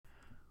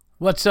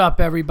What's up,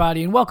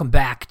 everybody, and welcome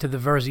back to the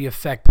Verzi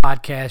Effect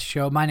Podcast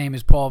Show. My name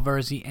is Paul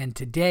Verzi, and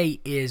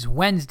today is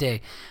Wednesday,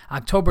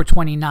 October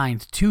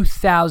 29th,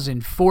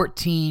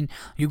 2014.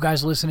 You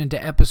guys listening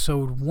to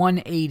episode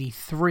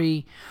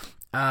 183.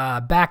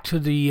 Back to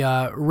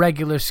the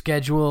regular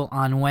schedule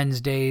on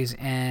Wednesdays,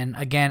 and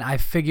again, I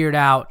figured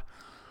out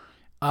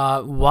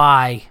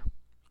why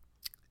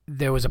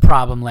there was a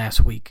problem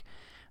last week.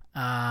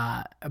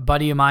 A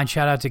buddy of mine,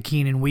 shout out to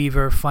Keenan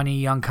Weaver,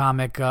 funny young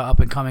comic,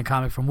 up-and-coming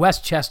comic from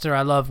Westchester.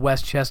 I love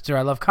Westchester.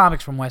 I love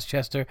comics from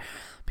Westchester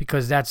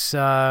because that's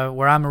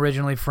where I'm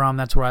originally from.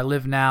 That's where I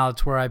live now.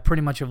 It's where I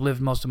pretty much have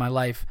lived most of my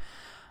life.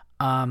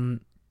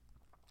 And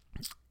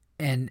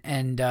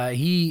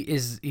he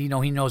is, he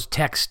knows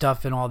tech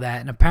stuff and all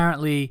that. And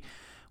apparently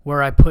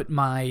where I put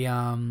my,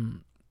 my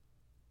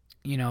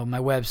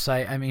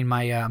website,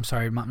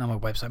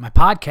 my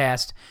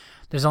podcast,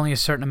 there's only a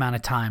certain amount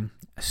of time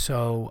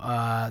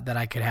that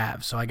I could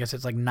have. So I guess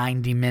it's like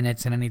 90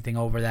 minutes, and anything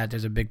over that,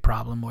 there's a big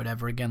problem or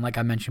whatever. Again, like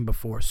I mentioned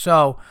before.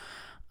 So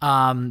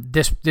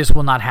this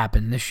will not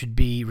happen. This should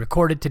be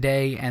recorded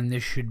today, and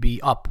this should be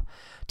up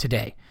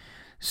today.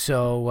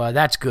 So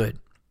that's good.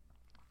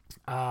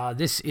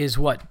 This is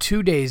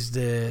 2 days,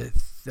 the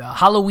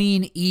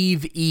Halloween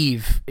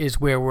Eve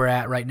is where we're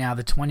at right now,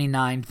 the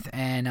 29th.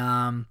 And,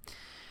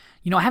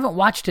 I haven't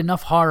watched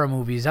enough horror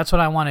movies. That's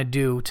what I want to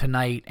do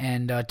tonight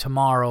and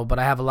tomorrow, but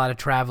I have a lot of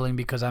traveling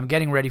because I'm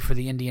getting ready for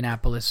the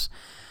Indianapolis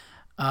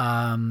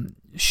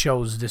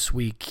shows this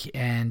week,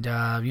 and,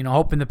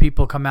 hoping the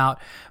people come out.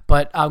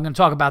 But I'm going to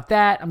talk about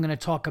that. I'm going to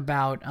talk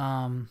about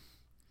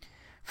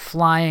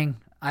flying.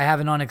 I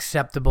have an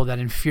unacceptable that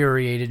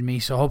infuriated me,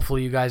 so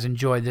hopefully you guys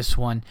enjoy this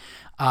one.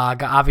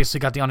 Obviously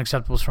got the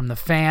unacceptables from the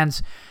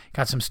fans.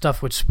 Got some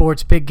stuff with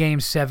sports. Big Game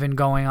 7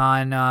 going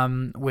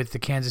on with the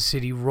Kansas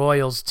City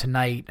Royals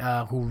tonight,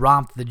 who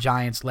romped the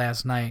Giants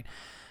last night.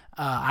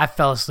 I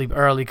fell asleep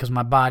early because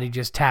my body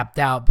just tapped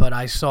out, but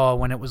I saw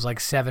when it was like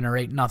 7 or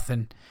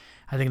 8-0.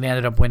 I think they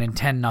ended up winning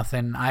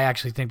 10-0. I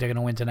actually think they're going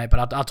to win tonight,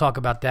 but I'll talk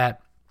about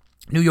that.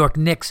 New York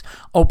Knicks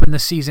open the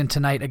season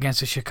tonight against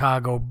the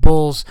Chicago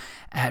Bulls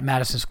at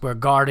Madison Square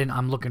Garden.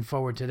 I'm looking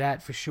forward to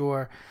that for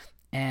sure.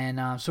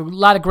 And so a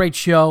lot of great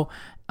show.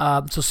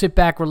 So sit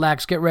back,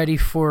 relax, get ready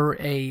for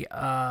a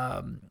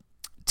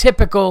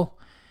typical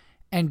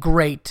and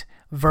great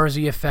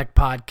Verzi Effect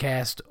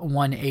Podcast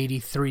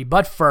 183.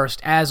 But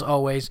first, as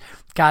always,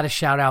 got to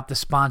shout out the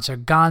sponsor,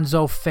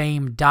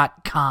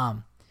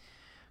 GonzoFame.com.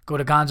 Go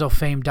to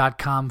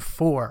GonzoFame.com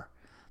for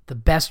the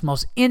best,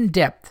 most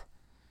in-depth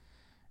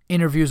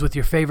interviews with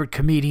your favorite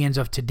comedians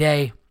of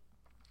today.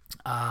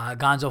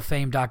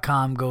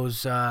 GonzoFame.com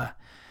goes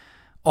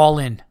all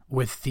in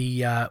with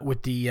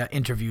the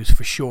interviews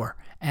for sure.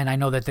 And I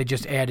know that they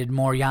just added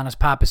more. Giannis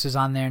Pappas is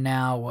on there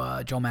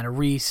now. Joe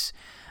Matarese.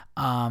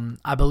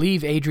 I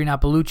believe Adrian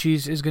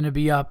Appalucci's is going to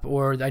be up,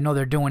 or I know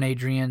they're doing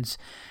Adrian's.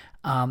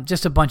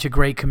 Just a bunch of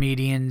great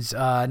comedians,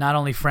 not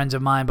only friends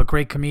of mine, but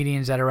great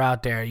comedians that are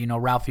out there.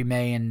 Ralphie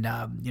May and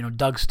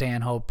Doug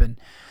Stanhope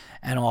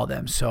and all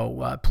them.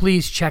 So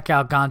please check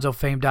out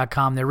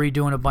GonzoFame.com. They're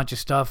redoing a bunch of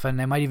stuff, and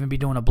they might even be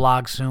doing a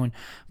blog soon.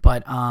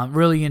 But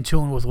really in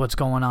tune with what's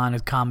going on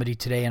with comedy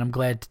today, and I'm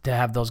glad to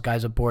have those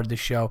guys aboard the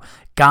show.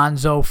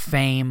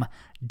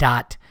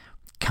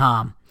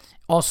 GonzoFame.com.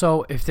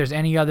 Also, if there's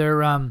any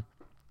other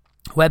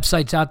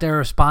websites out there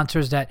or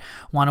sponsors that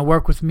want to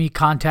work with me,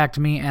 contact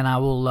me, and I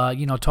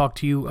will talk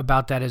to you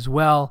about that as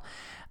well.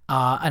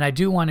 And I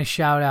do want to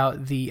shout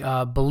out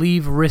the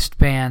Believe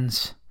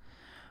wristbands.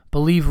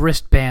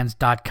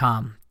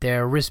 BelieveWristbands.com.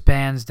 They're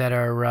wristbands that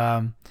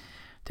are,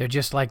 they're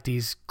just like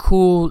these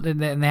cool,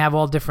 and they have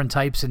all different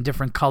types and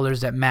different colors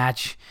that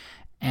match,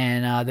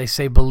 and they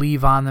say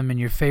believe on them and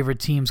your favorite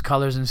team's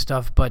colors and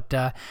stuff, but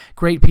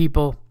great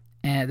people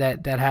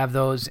that have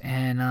those,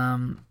 and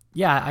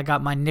I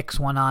got my Knicks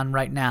one on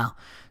right now,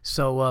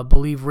 so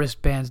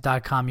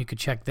BelieveWristbands.com, you could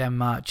check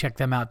them out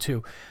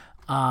too.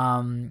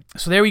 So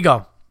there we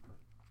go.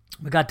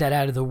 We got that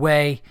out of the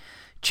way.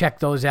 Check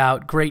those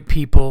out. Great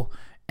people.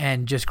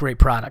 And just great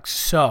products.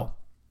 So,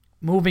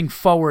 moving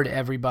forward,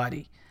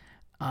 everybody.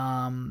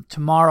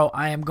 Tomorrow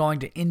I am going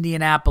to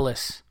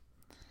Indianapolis.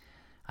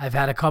 I've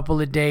had a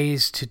couple of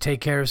days to take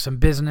care of some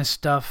business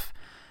stuff,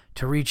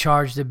 to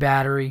recharge the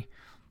battery.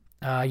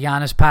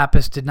 Giannis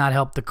Pappas did not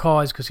help the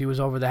cause because he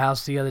was over the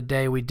house the other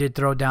day. We did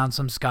throw down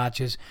some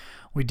scotches.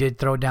 We did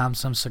throw down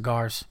some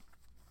cigars.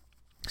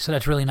 So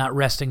that's really not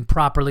resting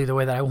properly the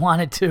way that I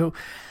wanted to.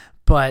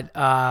 But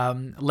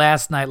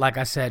last night, like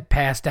I said,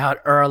 passed out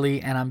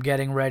early, and I'm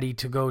getting ready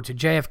to go to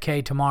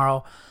JFK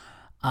tomorrow.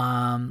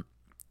 I'm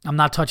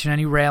not touching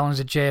any railings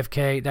at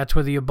JFK. That's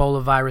where the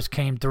Ebola virus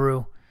came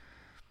through.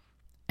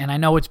 And I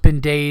know it's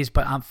been days,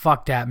 but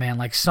fuck that, man.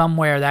 Like,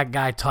 somewhere that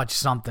guy touched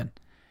something.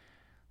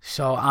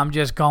 So I'm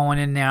just going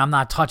in there. I'm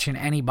not touching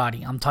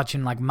anybody. I'm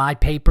touching, like, my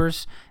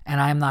papers,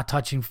 and I'm not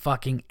touching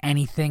fucking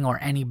anything or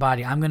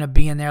anybody. I'm going to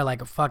be in there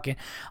like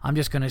I'm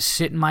just going to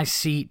sit in my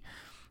seat,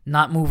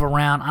 not move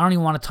around. I don't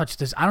even want to touch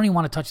this. I don't even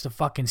want to touch the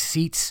fucking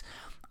seats.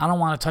 I don't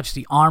want to touch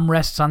the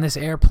armrests on this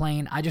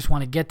airplane. I just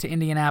want to get to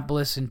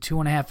Indianapolis in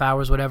 2.5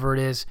 hours, whatever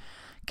it is,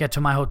 get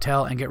to my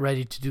hotel and get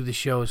ready to do the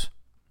shows.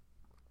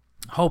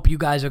 Hope you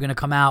guys are going to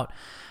come out.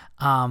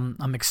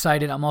 I'm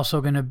excited. I'm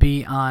also going to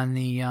be on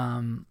the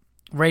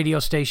radio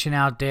station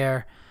out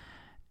there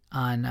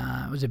on,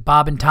 was it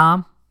Bob and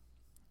Tom?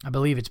 I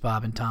believe it's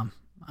Bob and Tom.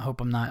 I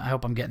hope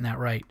I'm getting that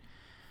right.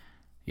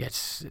 Yeah,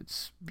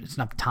 it's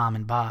not Tom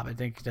and Bob. I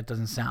think that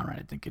doesn't sound right.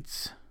 I think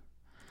it's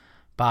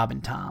Bob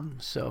and Tom.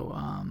 So,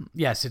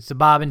 yes, it's the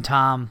Bob and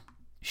Tom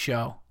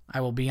show.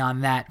 I will be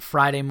on that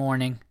Friday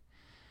morning.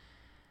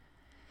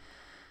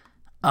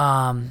 So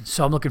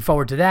I'm looking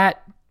forward to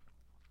that.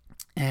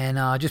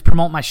 And just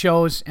promote my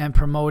shows and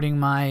promoting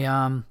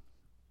my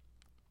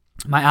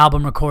my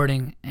album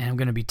recording. And I'm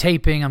going to be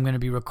taping. I'm going to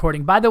be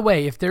recording. By the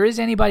way, if there is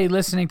anybody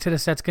listening to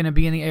this that's going to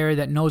be in the area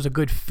that knows a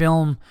good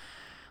film,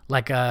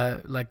 like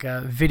a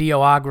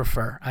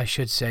videographer, I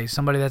should say,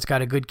 somebody that's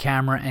got a good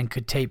camera and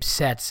could tape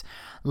sets,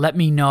 let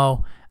me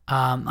know.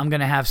 I'm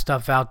going to have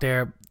stuff out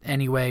there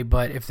anyway,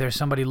 but if there's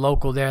somebody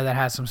local there that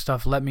has some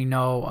stuff, let me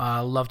know.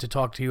 I'd love to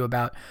talk to you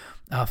about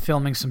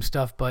filming some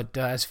stuff. But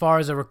as far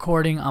as a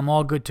recording, I'm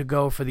all good to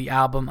go for the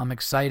album. I'm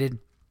excited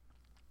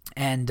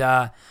and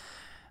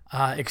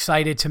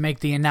excited to make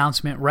the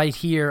announcement right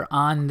here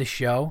on the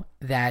show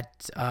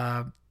that,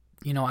 I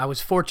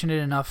was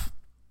fortunate enough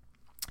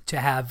to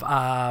have,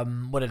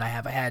 what did I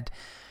have? I had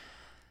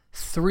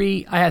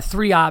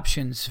three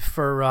options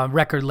for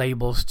record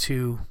labels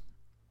to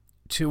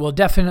well,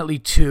 definitely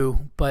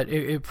two, but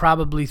it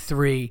probably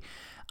three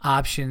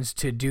options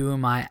to do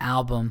my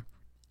album.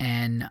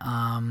 And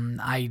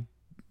I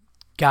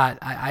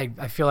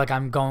feel like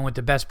I'm going with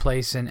the best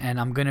place, and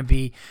I'm going to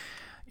be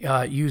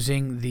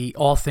using the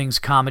All Things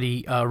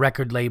Comedy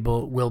record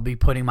label. Will be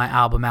putting my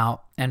album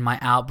out, and my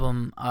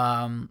album,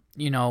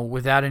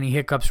 without any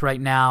hiccups right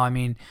now. I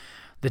mean,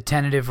 the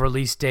tentative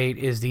release date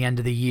is the end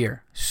of the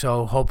year,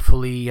 so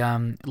hopefully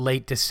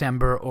late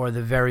December or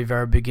the very,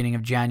 very beginning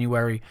of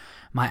January,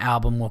 my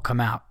album will come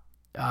out.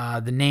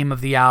 The name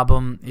of the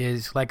album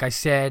is, like I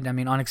said,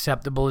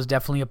 Unacceptable is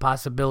definitely a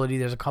possibility.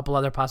 There's a couple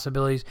other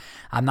possibilities.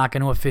 I'm not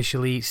going to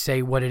officially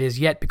say what it is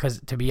yet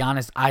because, to be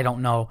honest, I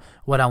don't know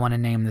what I want to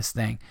name this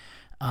thing.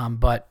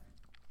 But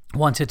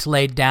once it's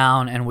laid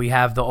down and we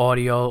have the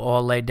audio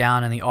all laid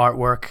down and the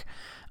artwork,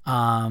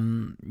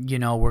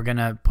 we're going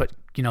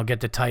to get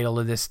the title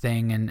of this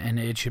thing and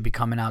it should be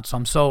coming out. So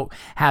I'm so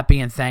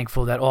happy and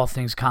thankful that All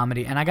Things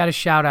Comedy, and I got to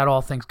shout out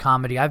All Things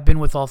Comedy. I've been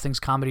with All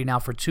Things Comedy now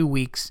for 2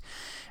 weeks,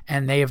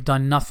 and they have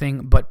done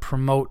nothing but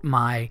promote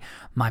my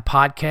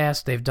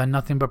podcast. They've done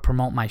nothing but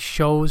promote my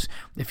shows.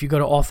 If you go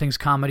to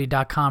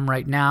allthingscomedy.com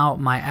right now,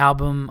 my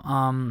album,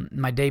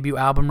 my debut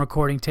album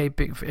recording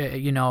taping,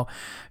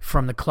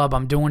 from the club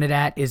I'm doing it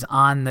at, I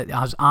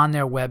was on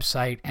their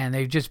website, and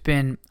they've just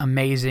been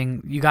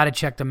amazing. You got to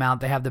check them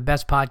out. They have the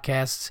best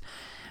podcasts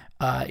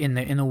in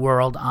the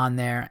world on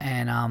there,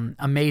 and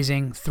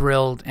amazing,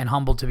 thrilled, and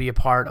humbled to be a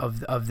part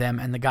of them,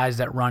 and the guys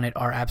that run it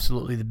are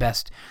absolutely the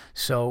best.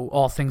 So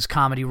All Things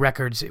Comedy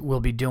Records will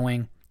be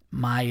doing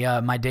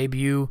my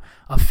debut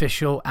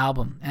official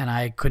album, and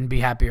I couldn't be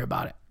happier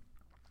about it.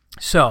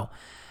 So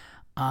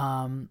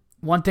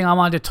one thing I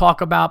wanted to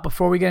talk about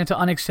before we get into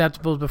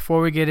Unacceptables,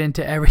 before we get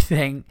into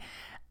everything,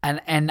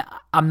 and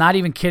I'm not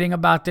even kidding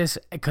about this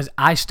because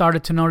I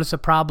started to notice a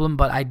problem,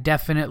 but I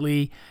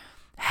definitely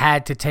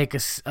had to take a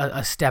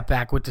step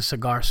back with the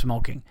cigar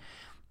smoking.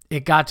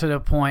 It got to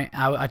the point,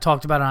 I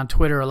talked about it on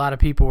Twitter, a lot of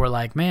people were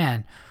like,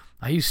 man,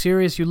 are you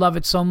serious? You love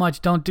it so much.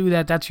 Don't do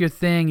that. That's your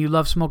thing. You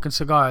love smoking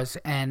cigars.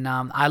 And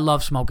I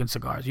love smoking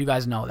cigars. You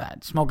guys know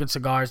that. Smoking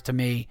cigars to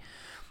me,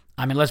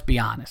 let's be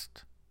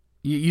honest.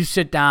 You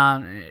sit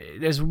down,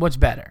 what's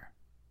better?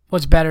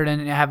 What's better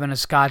than having a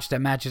scotch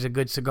that matches a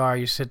good cigar?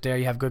 You sit there,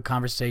 you have good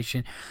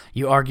conversation,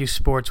 you argue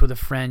sports with a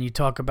friend, you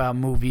talk about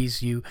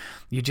movies, you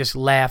just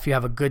laugh, you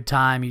have a good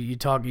time, you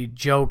talk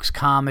jokes,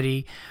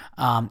 comedy,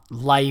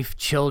 life,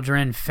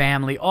 children,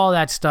 family, all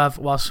that stuff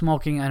while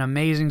smoking an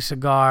amazing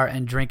cigar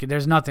and drinking.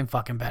 There's nothing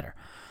fucking better.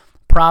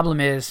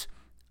 Problem is,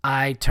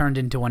 I turned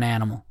into an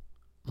animal.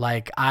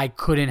 Like, I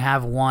couldn't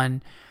have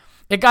one.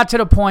 It got to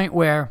the point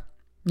where,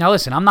 now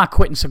listen, I'm not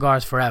quitting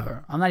cigars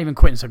forever. I'm not even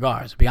quitting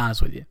cigars, to be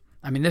honest with you.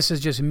 This is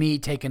just me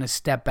taking a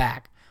step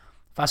back.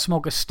 If I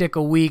smoke a stick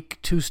a week,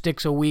 2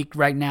 sticks a week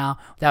right now,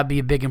 that would be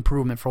a big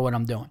improvement for what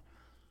I'm doing.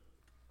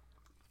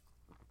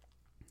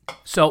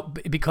 So,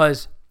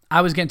 because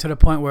I was getting to the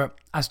point where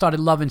I started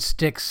loving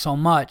sticks so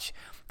much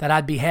that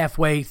I'd be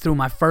halfway through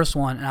my first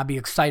one and I'd be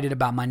excited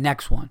about my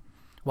next one,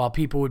 while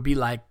people would be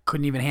like,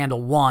 couldn't even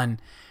handle one,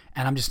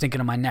 and I'm just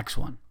thinking of my next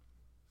one.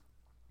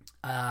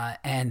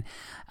 And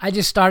I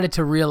just started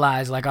to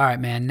realize, like, all right,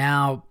 man,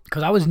 now,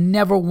 because I was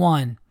never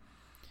one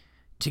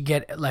to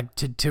get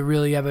to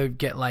really ever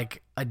get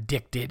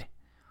addicted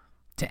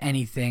to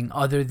anything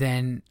other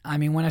than,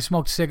 when I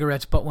smoked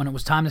cigarettes, but when it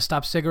was time to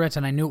stop cigarettes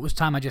and I knew it was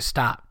time, I just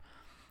stopped.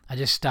 I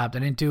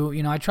didn't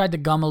do, I tried to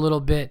gum a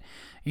little bit,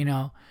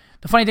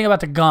 The funny thing about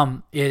the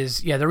gum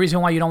is, the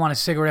reason why you don't want a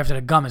cigarette after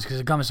the gum is because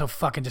the gum is so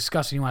fucking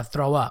disgusting you want to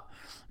throw up.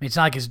 I mean, it's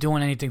not like it's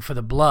doing anything for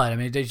the blood. I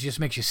mean, it just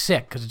makes you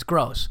sick because it's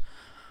gross.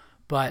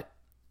 But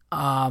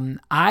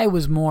I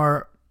was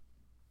more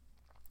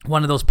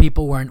one of those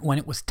people where when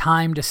it was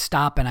time to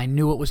stop and I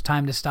knew it was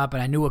time to stop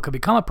and I knew it could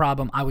become a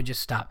problem, I would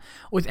just stop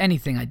with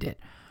anything I did.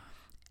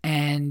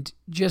 And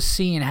just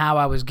seeing how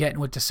I was getting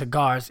with the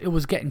cigars, it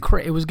was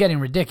getting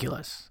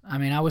ridiculous. I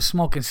mean, I was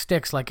smoking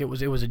sticks like it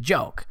was a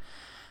joke.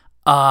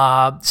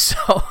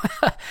 So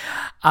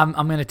I'm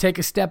gonna take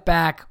a step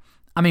back.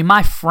 I mean,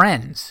 my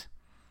friends,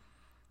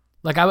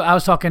 like I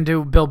was talking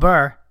to Bill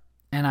Burr,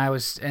 and I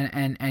was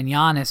and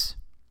Giannis,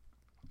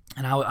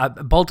 and I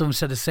both of them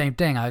said the same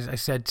thing. I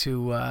said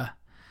to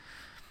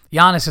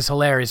Giannis is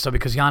hilarious, so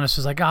because Giannis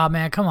was like, "Oh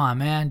man, come on,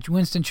 man,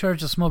 Winston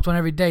Churchill smoked one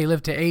every day. He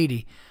lived to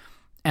 80."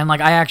 And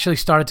like I actually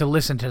started to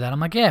listen to that. I'm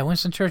like, yeah,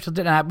 Winston Churchill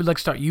did, and I would like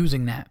start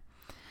using that.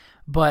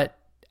 But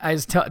I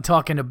was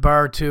talking to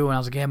Burr too, and I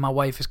was like, yeah, my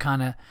wife is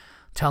kind of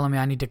telling me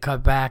I need to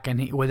cut back,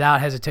 and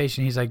without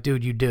hesitation, he's like,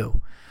 dude, you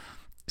do.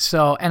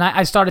 So, and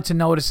I started to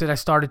notice it. I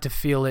started to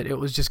feel it. It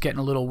was just getting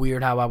a little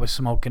weird how I was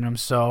smoking them.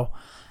 So,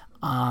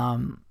 I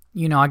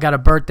got a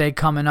birthday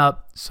coming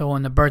up. So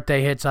when the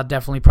birthday hits, I'll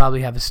definitely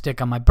probably have a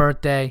stick on my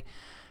birthday.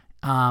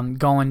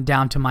 Going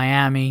down to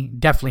Miami,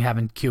 definitely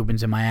having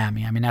Cubans in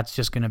Miami. I mean, that's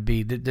just going to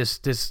be, this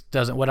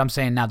doesn't, what I'm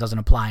saying now doesn't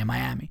apply in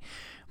Miami.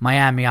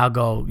 Miami, I'll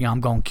go, I'm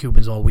going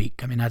Cubans all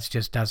week. I mean, that's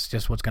just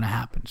what's going to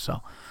happen.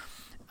 So,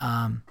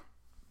 who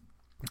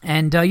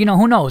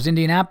knows?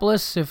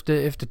 Indianapolis, if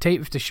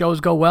the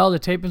shows go well, the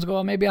tapings go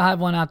well, maybe I'll have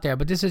one out there.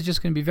 But this is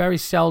just going to be very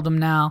seldom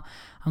now.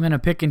 I'm going to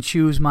pick and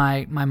choose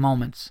my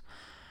moments.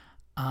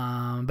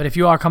 But if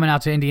you are coming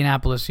out to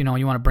Indianapolis, you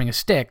want to bring a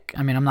stick,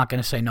 I mean, I'm not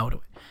going to say no to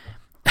it.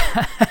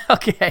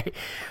 Okay,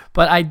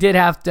 but I did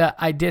have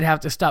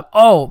to stop.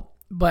 Oh,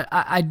 but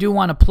I do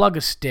want to plug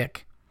a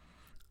stick.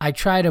 I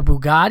tried a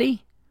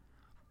Bugatti.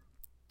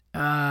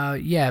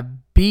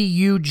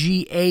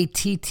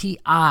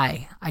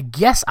 Bugatti. I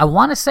guess I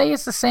want to say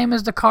it's the same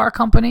as the car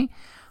company,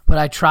 but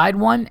I tried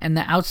one, and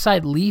the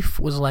outside leaf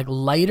was like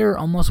lighter,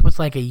 almost with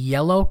like a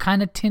yellow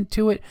kind of tint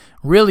to it.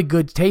 Really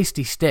good,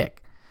 tasty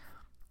stick.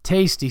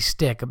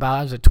 About,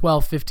 it was a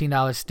 $12,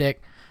 $15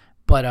 stick.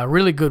 But a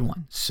really good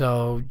one.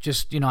 So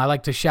just, I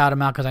like to shout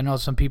them out because I know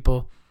some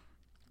people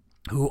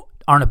who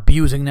aren't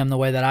abusing them the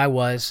way that I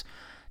was.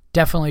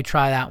 Definitely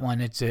try that one.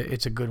 It's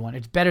a good one.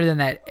 It's better than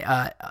that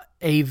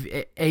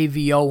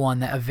AVO one,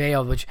 that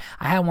Aveo, which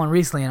I had one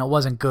recently and it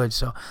wasn't good.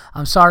 So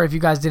I'm sorry if you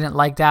guys didn't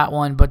like that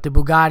one, but the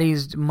Bugatti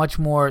is much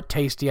more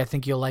tasty. I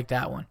think you'll like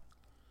that one.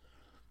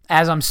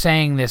 As I'm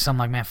saying this, I'm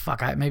like, man,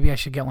 fuck, maybe I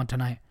should get one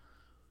tonight.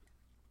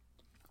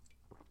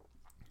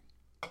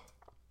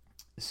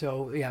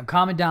 So, yeah, I'm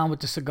calming down with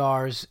the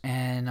cigars,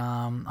 and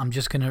I'm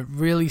just going to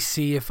really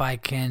see if I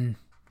can,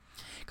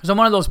 because I'm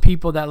one of those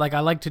people that, like, I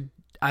like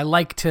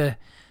to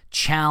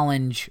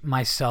challenge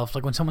myself.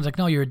 Like, when someone's like,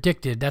 no, you're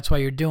addicted, that's why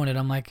you're doing it.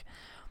 I'm like,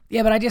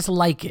 yeah, but I just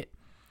like it.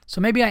 So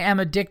maybe I am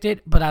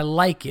addicted, but I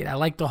like it. I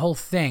like the whole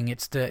thing.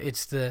 It's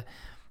the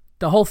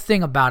whole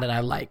thing about it I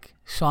like.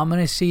 So I'm going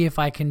to see if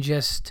I can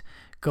just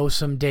go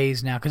some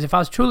days now, because if I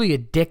was truly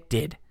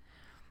addicted,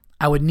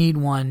 I would need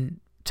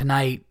one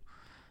tonight,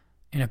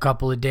 in a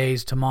couple of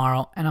days,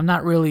 tomorrow, and I'm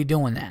not really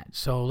doing that.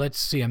 So let's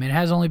see. I mean, it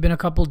has only been a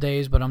couple of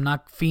days, but I'm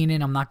not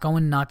fiending. I'm not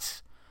going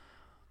nuts.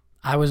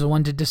 I was the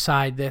one to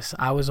decide this.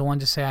 I was the one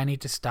to say I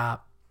need to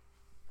stop.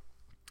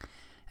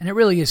 And it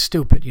really is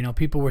stupid.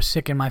 People were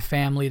sick in my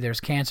family. There's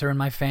cancer in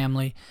my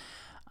family.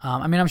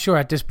 I mean, I'm sure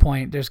at this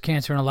point there's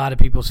cancer in a lot of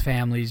people's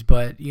families,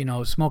 but,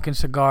 smoking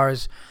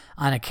cigars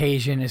on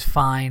occasion is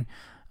fine.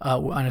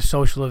 On a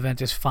social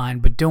event is fine,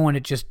 but doing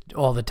it just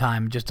all the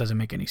time just doesn't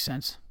make any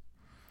sense.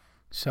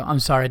 So I'm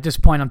sorry. At this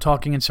point, I'm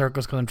talking in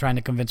circles because I'm trying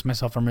to convince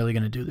myself I'm really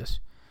going to do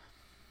this.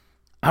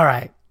 All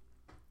right.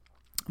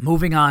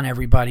 Moving on,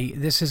 everybody.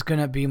 This is going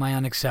to be my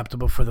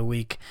unacceptable for the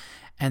week.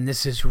 And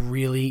this is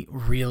really,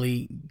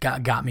 really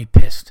got me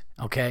pissed.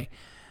 Okay.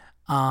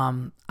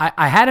 I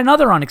had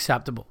another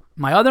unacceptable.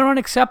 My other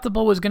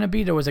unacceptable was going to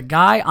be there was a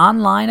guy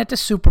online at the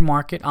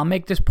supermarket. I'll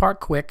make this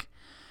part quick.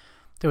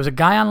 There was a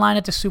guy online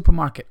at the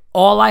supermarket.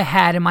 I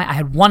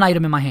had one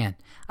item in my hand.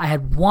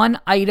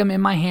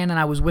 And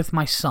I was with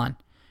my son.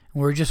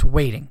 And we were just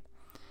waiting.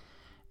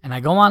 And I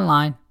go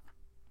online.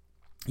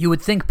 You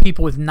would think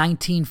people with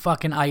 19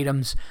 fucking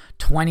items,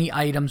 20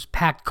 items,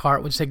 packed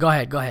cart would say, go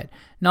ahead.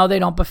 No, they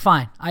don't, but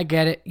fine. I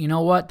get it. You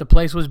know what? The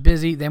place was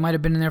busy. They might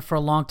have been in there for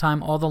a long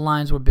time. All the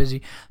lines were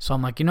busy. So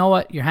I'm like, you know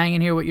what? You're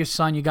hanging here with your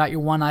son. You got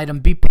your one item.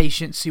 Be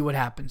patient. See what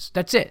happens.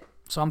 That's it.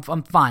 So I'm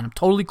fine. I'm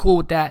totally cool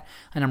with that,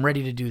 and I'm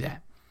ready to do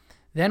that.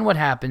 Then what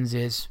happens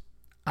is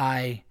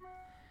I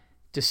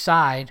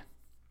decide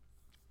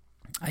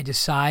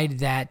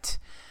that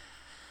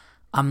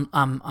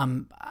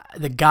I'm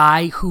the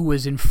guy who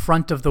was in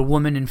front of the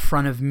woman in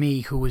front of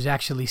me who was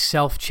actually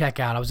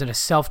self-checkout. I was at a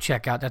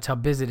self-checkout. That's how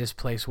busy this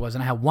place was.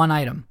 And I had one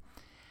item.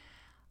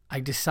 I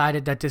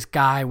decided that this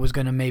guy was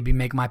going to maybe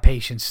make my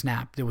patience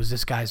snap. There was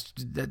this guy's,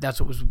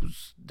 that's what was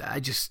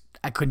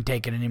I couldn't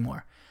take it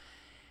anymore.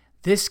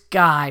 This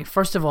guy,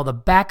 first of all, the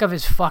back of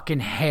his fucking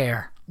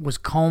hair was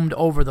combed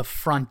over the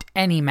front,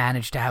 and he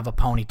managed to have a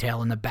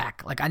ponytail in the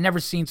back. Like, I never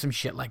seen some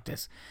shit like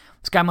this.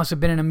 This guy must have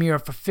been in a mirror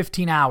for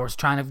 15 hours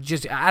trying to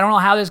just... I don't know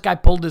how this guy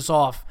pulled this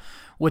off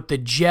with the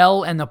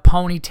gel and the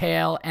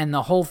ponytail and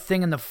the whole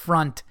thing in the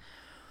front.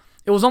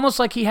 It was almost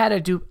like he had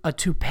a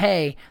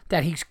toupee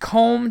that he's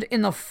combed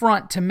in the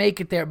front to make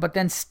it there, but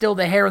then still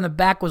the hair in the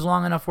back was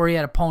long enough where he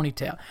had a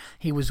ponytail.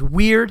 He was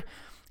weird.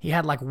 He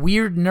had like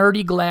weird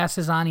nerdy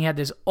glasses on. He had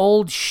this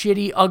old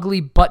shitty ugly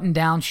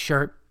button-down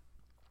shirt.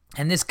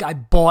 And this guy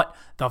bought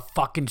the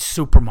fucking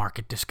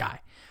supermarket, this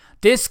guy.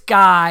 This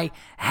guy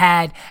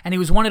had, and he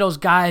was one of those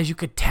guys you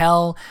could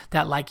tell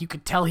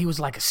he was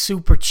like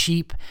super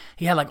cheap.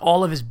 He had like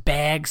all of his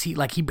bags.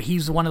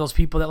 He's one of those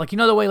people that, like, you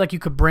know the way like you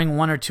could bring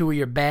one or two of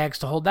your bags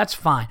to hold? That's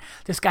fine.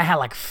 This guy had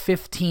like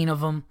 15 of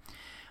them.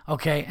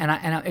 Okay,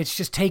 and it's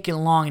just taking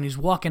long, and he's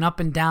walking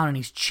up and down, and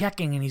he's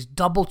checking, and he's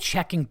double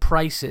checking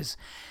prices.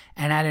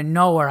 And out of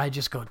nowhere, I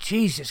just go,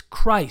 Jesus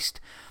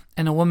Christ.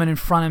 And the woman in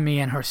front of me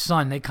and her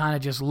son, they kind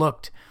of just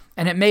looked.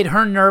 And it made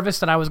her nervous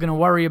that I was going to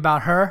worry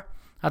about her.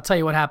 I'll tell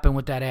you what happened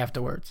with that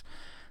afterwards.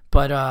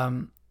 But,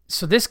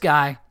 so this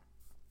guy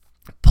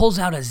pulls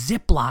out a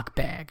Ziploc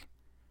bag.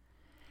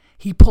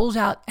 He pulls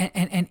out,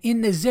 and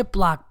in the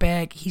Ziploc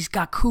bag, he's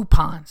got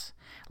coupons,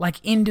 like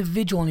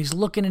individual, and he's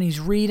looking and he's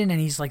reading and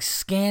he's like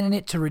scanning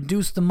it to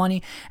reduce the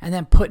money and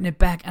then putting it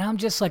back. And I'm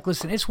just like,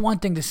 listen, it's one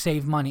thing to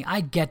save money.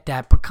 I get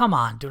that, but come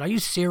on, dude. Are you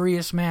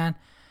serious, man?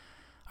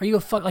 Are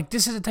you like,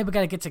 this is the type of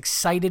guy that gets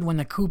excited when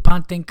the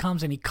coupon thing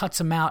comes and he cuts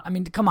them out? I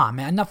mean, come on,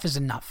 man. Enough is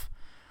enough.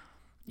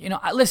 You know,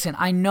 listen,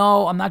 I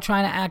know I'm not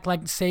trying to act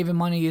like saving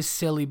money is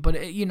silly,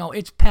 but, you know,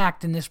 it's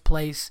packed in this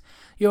place.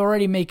 You're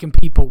already making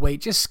people wait.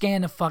 Just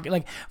scan the fucking,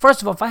 like,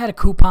 first of all, if I had a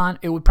coupon,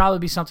 it would probably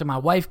be something my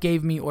wife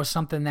gave me or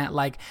something that,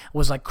 like,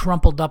 was, like,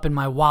 crumpled up in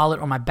my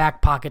wallet or my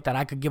back pocket that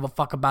I could give a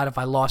fuck about if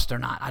I lost or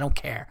not. I don't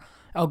care.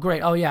 Oh,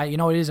 great. Oh, yeah, you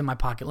know, it is in my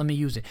pocket. Let me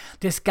use it.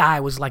 This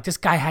guy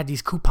had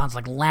these coupons,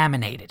 like,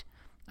 laminated.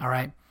 All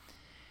right.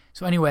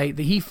 So anyway,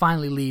 he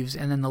finally leaves,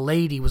 and then the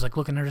lady was like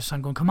looking at her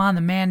son going, come on,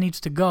 the man needs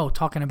to go,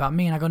 talking about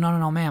me. And I go,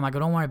 no, ma'am. I go,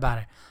 don't worry about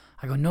it.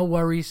 I go, no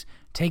worries.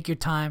 Take your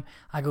time.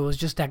 I go, it was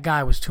just that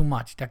guy was too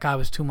much. That guy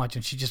was too much.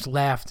 And she just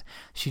laughed.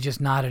 She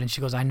just nodded, and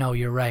she goes, I know,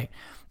 you're right.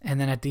 And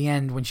then at the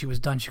end, when she was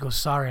done, she goes,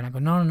 sorry. And I go,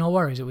 no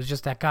worries. It was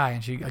just that guy.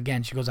 And she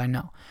goes, I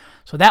know.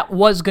 So that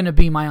was going to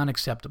be my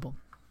unacceptable.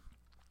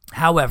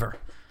 However,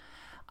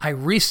 I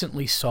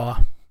recently saw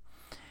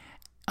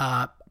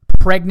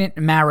pregnant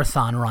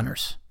marathon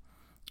runners.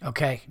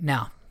 Okay,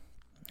 now,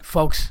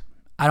 folks,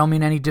 I don't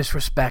mean any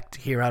disrespect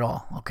here at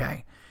all,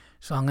 okay?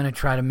 So I'm going to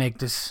try to make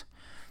this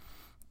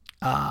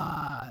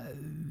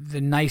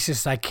the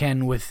nicest I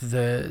can with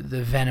the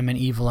venom and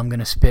evil I'm going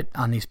to spit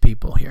on these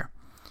people here,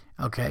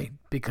 okay?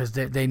 Because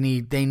they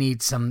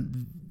need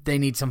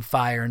some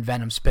fire and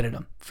venom spit at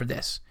them for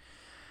this.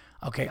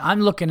 Okay, I'm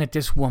looking at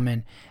this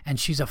woman, and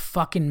she's a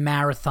fucking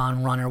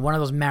marathon runner. One of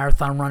those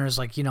marathon runners,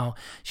 like, you know,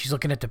 she's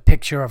looking at the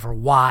picture of her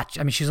watch.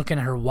 I mean, she's looking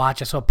at her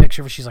watch. I saw a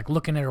picture of her. She's, like,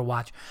 looking at her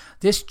watch.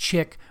 This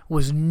chick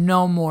was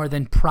no more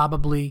than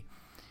probably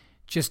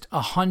just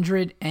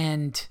 100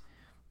 and,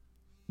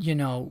 you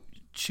know,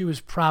 she was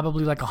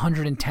probably like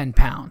 110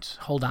 pounds.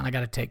 Hold on, I got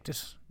to take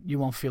this. You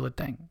won't feel a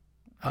thing.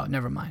 Oh,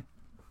 never mind.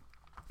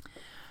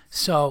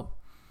 So,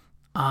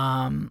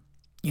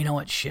 you know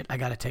what? Shit, I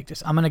gotta take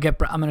this. I'm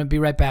gonna be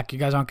right back. You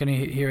guys aren't gonna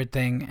hear a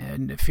thing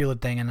and feel a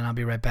thing, and then I'll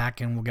be right back,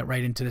 and we'll get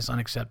right into this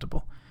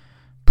unacceptable.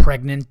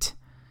 Pregnant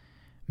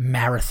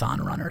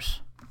marathon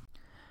runners.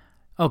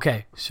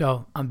 Okay,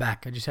 so I'm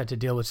back. I just had to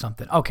deal with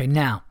something. Okay,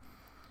 now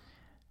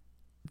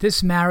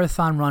this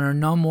marathon runner,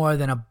 no more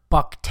than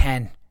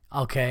 $110.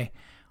 Okay,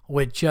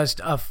 with just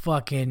a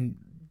fucking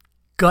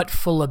gut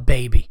full of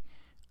baby.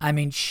 I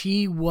mean,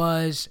 she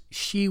was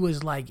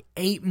like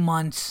 8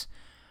 months.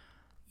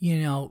 You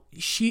know,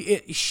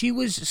 she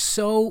was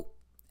so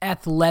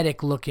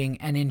athletic looking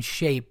and in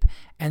shape,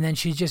 and then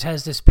she just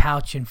has this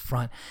pouch in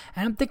front.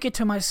 And I'm thinking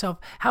to myself,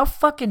 how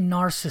fucking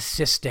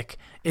narcissistic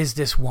is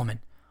this woman?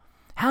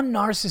 How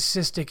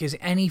narcissistic is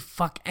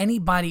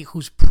anybody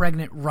who's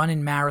pregnant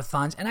running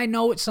marathons? And I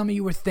know what some of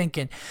you were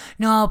thinking.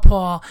 No,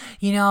 Paul,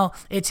 you know,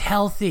 it's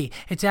healthy.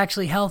 It's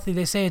actually healthy.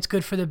 They say it's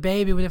good for the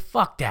baby. But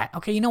fuck that.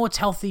 Okay, you know what's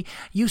healthy?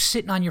 You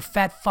sitting on your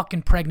fat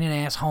fucking pregnant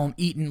ass home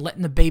eating,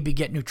 letting the baby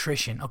get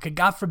nutrition. Okay,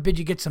 God forbid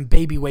you get some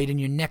baby weight in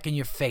your neck and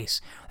your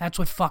face. That's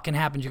what fucking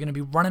happens. You're going to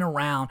be running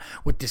around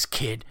with this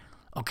kid,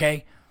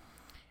 okay?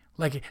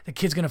 Like, the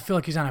kid's going to feel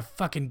like he's on a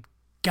fucking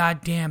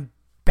goddamn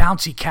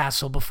bouncy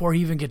castle before he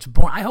even gets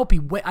born. I hope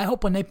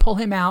when they pull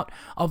him out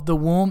of the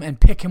womb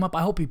and pick him up,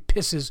 I hope he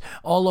pisses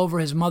all over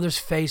his mother's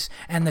face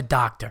and the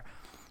doctor.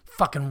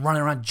 Fucking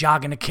running around,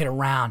 jogging the kid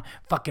around,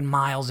 fucking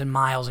miles and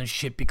miles and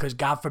shit, because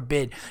God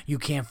forbid you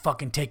can't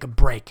fucking take a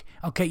break.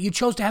 Okay, you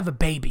chose to have a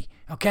baby.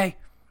 Okay,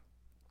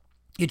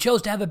 you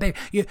chose to have a baby.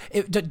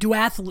 Do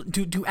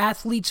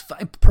athletes,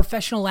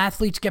 professional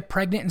athletes, get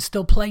pregnant and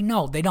still play?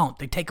 No, they don't.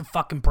 They take a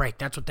fucking break.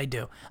 That's what they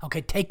do. Okay,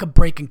 take a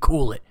break and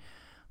cool it.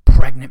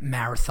 Pregnant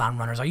marathon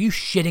runners. Are you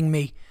shitting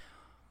me?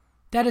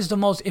 That is the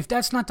most, if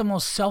that's not the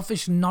most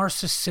selfish,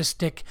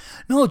 narcissistic,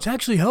 no, it's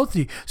actually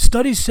healthy.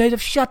 Studies say that,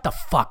 shut the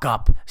fuck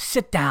up.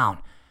 Sit down.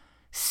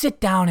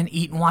 Sit down and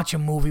eat and watch a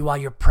movie while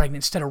you're pregnant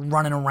instead of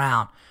running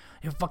around.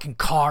 Your fucking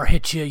car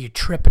hits you, you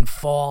trip and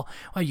fall,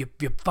 or you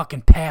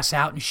fucking pass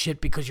out and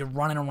shit because you're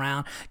running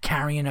around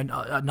carrying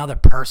another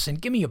person.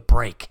 Give me a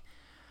break.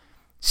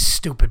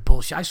 Stupid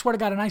bullshit. I swear to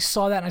God, and I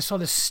saw that and I saw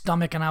this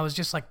stomach and I was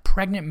just like,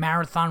 pregnant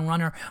marathon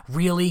runner?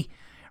 Really?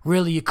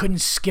 Really? You couldn't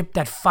skip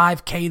that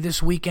 5K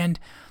this weekend,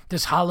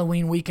 this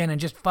Halloween weekend,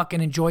 and just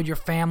fucking enjoyed your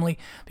family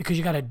because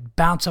you got to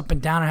bounce up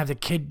and down and have the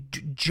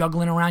kid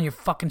juggling around your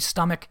fucking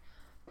stomach?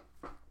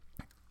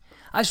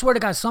 I swear to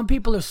God, some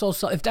people are so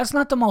if that's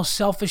not the most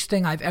selfish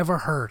thing I've ever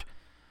heard.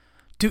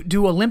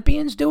 Do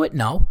Olympians do it?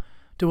 No.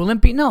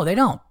 No, they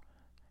don't.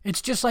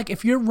 It's just like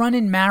if you're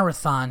running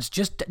marathons,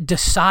 just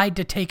decide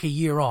to take a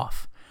year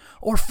off.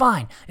 Or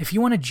fine, if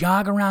you want to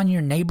jog around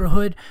your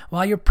neighborhood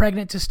while you're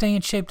pregnant to stay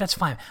in shape, that's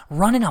fine.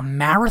 Running a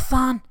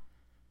marathon?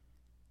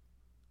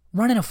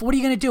 What are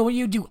you going to do? What do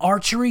you do,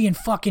 archery and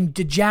fucking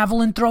the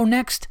javelin throw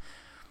next?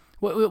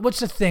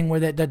 What's the thing where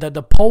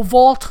the pole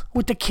vault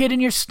with the kid in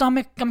your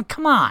stomach? I mean,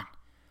 come on.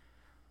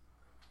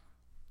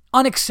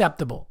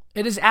 Unacceptable.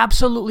 It is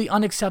absolutely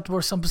unacceptable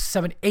for some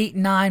 7, 8,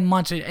 9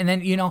 months. And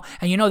then,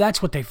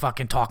 that's what they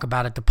fucking talk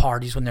about at the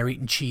parties when they're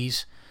eating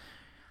cheese.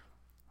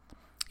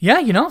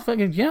 Yeah,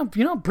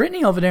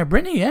 Brittany over there.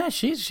 Brittany, yeah,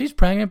 she's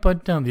pregnant,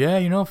 but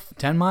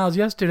 10 miles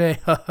yesterday.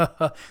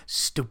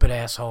 Stupid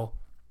asshole.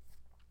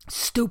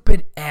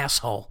 Stupid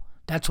asshole.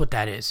 That's what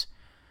that is.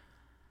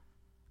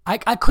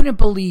 I couldn't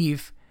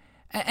believe,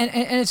 and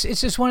it's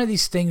just one of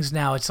these things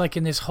now. It's like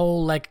in this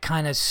whole like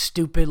kind of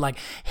stupid like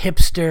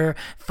hipster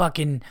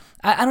fucking.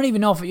 I don't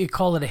even know if you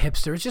call it a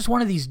hipster. It's just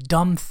one of these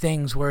dumb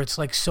things where it's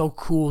like so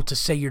cool to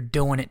say you're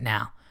doing it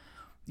now.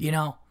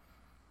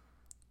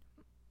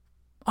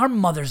 Our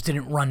mothers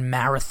didn't run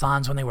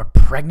marathons when they were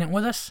pregnant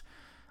with us.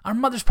 Our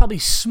mothers probably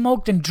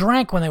smoked and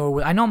drank when they were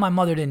with. I know my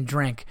mother didn't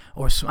drink,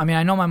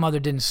 I know my mother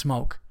didn't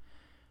smoke.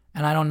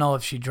 And I don't know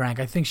if she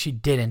drank. I think she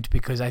didn't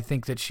because I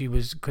think that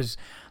because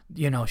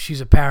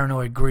she's a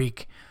paranoid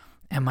Greek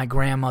and my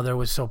grandmother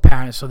was so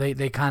paranoid. So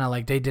they kind of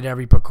like, they did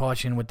every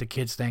precaution with the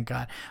kids, thank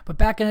God. But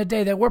back in the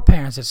day, there were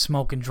parents that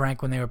smoked and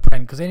drank when they were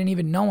pregnant because they didn't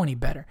even know any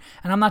better.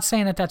 And I'm not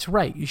saying that that's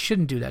right. You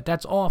shouldn't do that.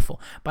 That's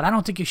awful. But I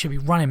don't think you should be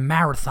running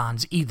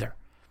marathons either.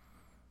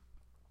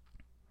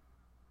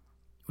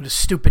 With a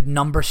stupid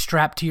number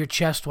strapped to your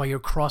chest while you're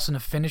crossing the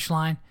finish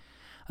line.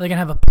 Are they going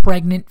to have a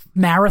pregnant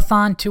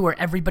marathon too where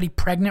everybody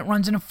pregnant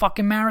runs in a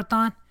fucking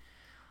marathon?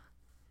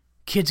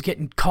 Kids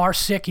getting car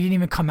sick. He didn't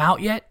even come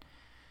out yet.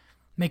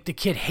 Make the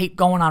kid hate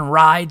going on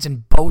rides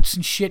and boats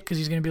and shit because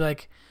he's going to be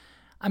like,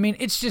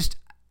 it's just,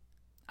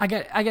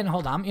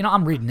 hold on.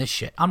 I'm reading this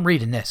shit. I'm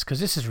reading this because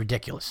this is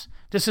ridiculous.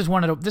 This is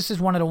one of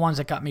the ones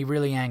that got me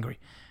really angry.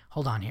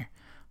 Hold on here.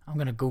 I'm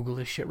going to Google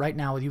this shit right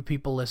now with you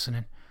people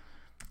listening.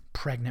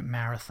 Pregnant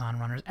marathon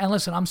runners. And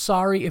listen, I'm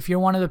sorry if you're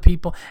one of the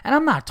people, and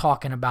I'm not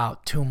talking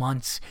about 2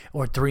 months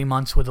or 3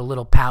 months with a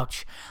little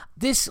pouch.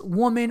 This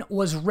woman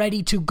was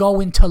ready to go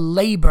into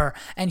labor,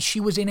 and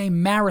she was in a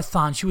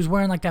marathon. She was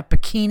wearing like that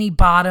bikini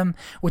bottom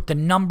with the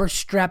number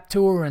strapped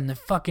to her and the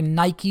fucking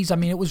Nikes.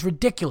 It was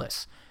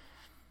ridiculous.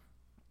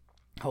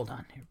 Hold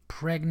on here.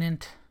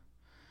 Pregnant.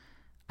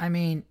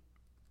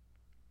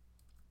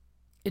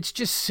 It's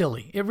just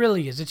silly. It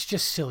really is. It's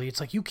just silly.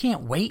 It's like, you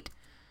can't wait.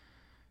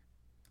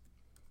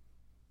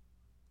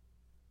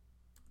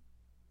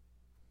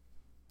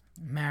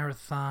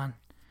 Marathon.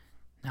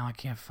 Now I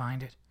can't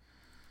find it.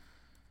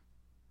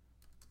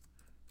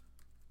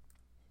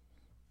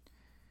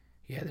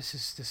 Yeah, this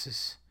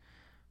is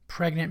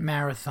pregnant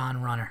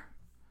marathon runner.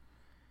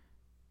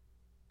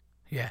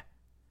 Yeah.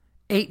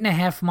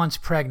 8.5 months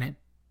pregnant.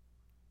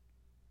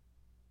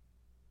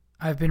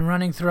 I've been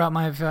running throughout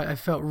I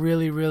felt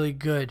really, really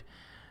good.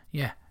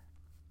 Yeah.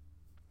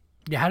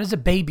 Yeah, how does a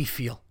baby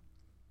feel?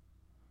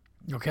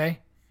 Okay?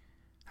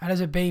 How does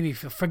a baby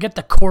feel? Forget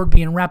the cord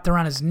being wrapped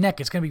around his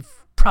neck. It's going to be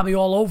probably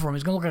all over him.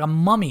 He's going to look like a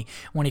mummy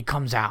when he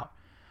comes out.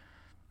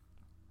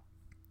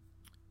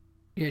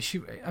 Yeah, it's...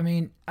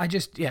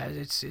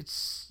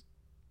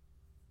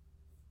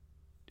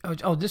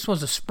 Oh, this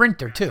was a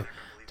sprinter, too.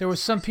 There were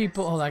some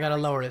people... Oh, I got to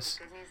lower this.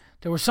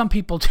 There were some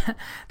people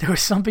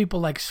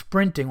like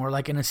sprinting or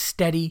like in a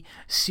steady,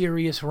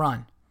 serious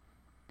run.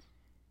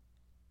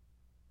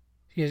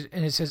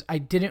 And it says, I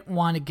didn't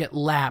want to get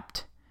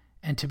lapped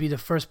and to be the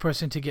first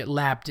person to get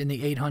lapped in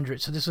the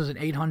 800. So this was an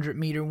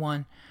 800-meter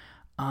one.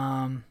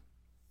 My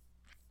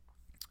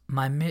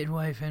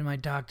midwife and my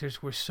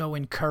doctors were so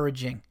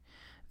encouraging.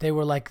 They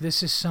were like,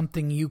 this is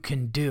something you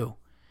can do.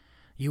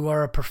 You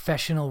are a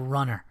professional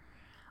runner.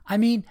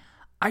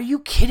 Are you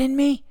kidding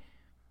me?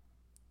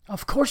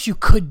 Of course you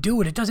could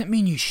do it. It doesn't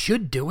mean you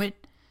should do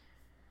it.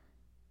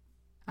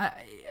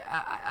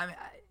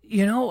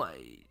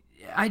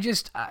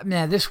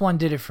 This one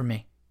did it for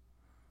me.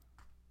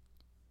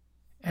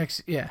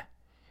 Yeah.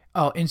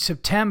 Oh, in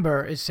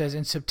September, it says,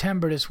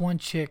 this one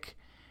chick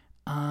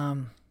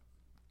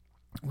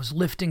was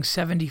lifting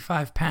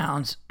 75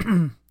 pounds.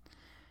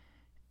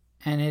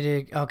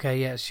 And okay,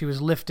 yeah, she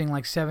was lifting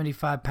like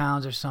 75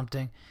 pounds or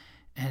something.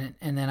 And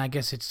then I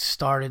guess it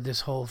started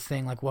this whole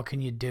thing, like, what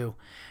can you do?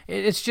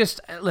 It's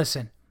just,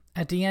 listen,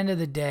 at the end of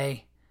the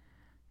day,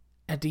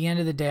 I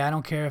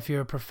don't care if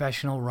you're a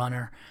professional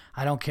runner.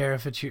 I don't care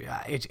if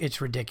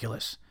it's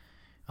ridiculous.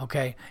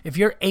 Okay? If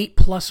you're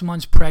 8+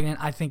 months pregnant,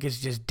 I think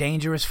it's just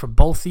dangerous for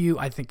both of you.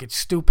 I think it's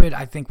stupid.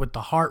 I think with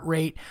the heart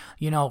rate,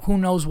 who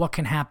knows what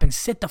can happen.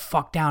 Sit the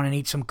fuck down and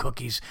eat some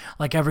cookies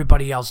like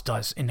everybody else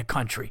does in the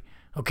country.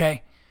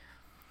 Okay?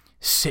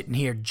 Sitting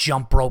here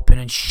jump roping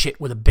and shit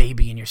with a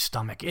baby in your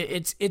stomach.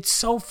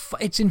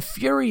 It's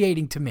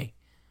infuriating to me.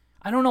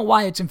 I don't know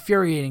why it's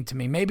infuriating to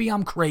me. Maybe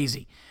I'm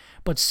crazy.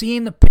 But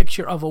seeing the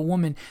picture of a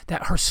woman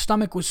that her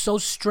stomach was so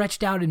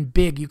stretched out and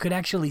big, you could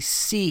actually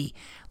see,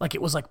 like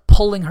it was like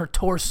pulling her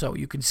torso.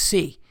 You could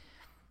see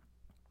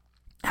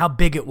how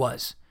big it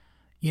was,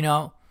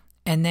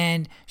 And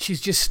then she's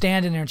just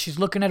standing there and she's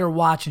looking at her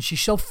watch and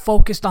she's so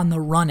focused on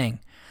the running.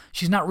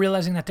 She's not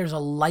realizing that there's a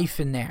life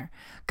in there.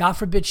 God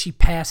forbid she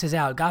passes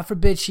out. God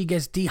forbid she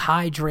gets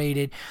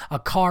dehydrated. A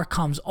car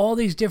comes. All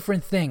these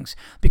different things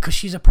because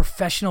she's a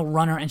professional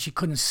runner and she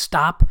couldn't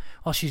stop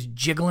while she's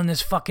jiggling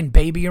this fucking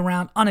baby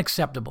around.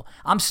 Unacceptable.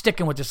 I'm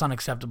sticking with this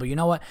unacceptable. You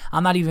know what?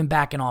 I'm not even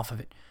backing off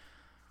of it.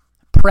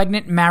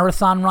 Pregnant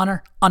marathon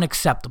runner,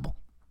 unacceptable.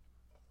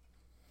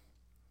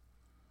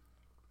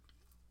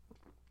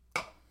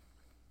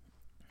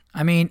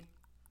 I mean,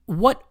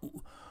 what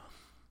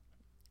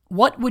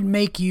would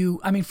make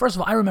you... I mean, first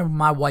of all, I remember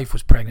my wife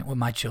was pregnant with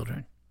my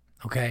children,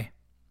 okay?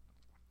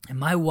 And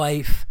my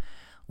wife,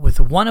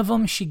 with one of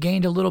them, she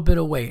gained a little bit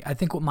of weight. I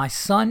think with my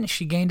son,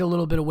 she gained a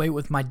little bit of weight.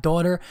 With my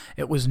daughter,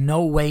 it was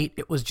no weight.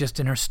 It was just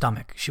in her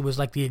stomach. She was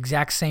like the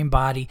exact same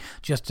body,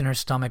 just in her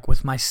stomach.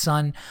 With my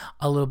son,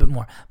 a little bit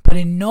more. But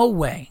in no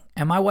way,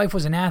 and my wife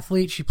was an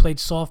athlete. She played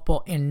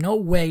softball. In no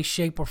way,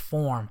 shape, or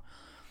form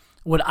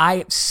would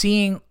I,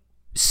 seeing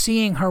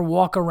her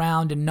walk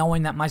around and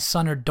knowing that my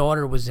son or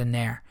daughter was in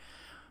there,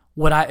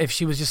 if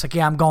she was just like,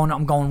 yeah, I'm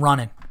going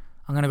running.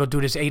 I'm going to go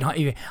do this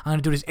 800. I'm going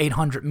to do this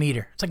 800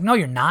 meter. It's like, no,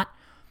 you're not.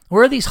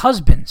 Where are these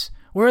husbands?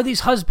 Where are these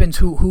husbands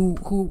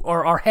who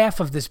are half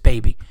of this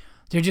baby?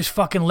 They're just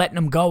fucking letting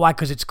them go. Why?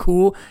 Because it's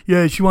cool.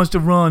 Yeah, she wants to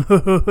run.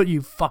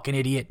 You fucking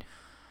idiot.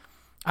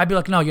 I'd be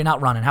like, no, you're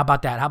not running. How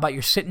about that? How about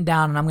you're sitting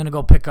down and I'm going to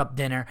go pick up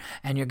dinner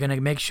and you're going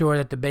to make sure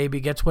that the baby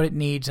gets what it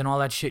needs and all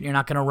that shit. You're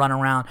not going to run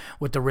around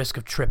with the risk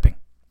of tripping.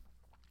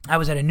 I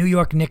was at a New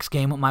York Knicks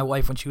game with my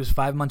wife when she was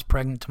 5 months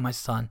pregnant to my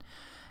son.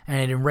 And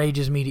it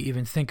enrages me to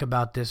even think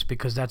about this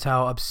because that's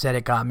how upset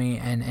it got me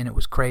and it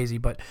was crazy.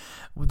 But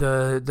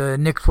the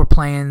Knicks were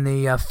playing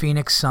the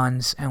Phoenix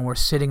Suns and we're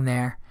sitting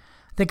there.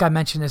 I think I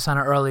mentioned this on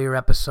an earlier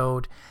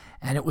episode.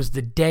 And it was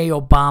the day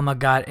Obama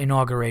got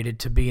inaugurated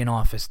to be in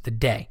office, the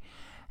day.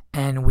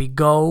 And we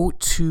go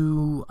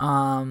to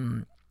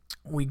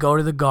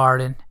the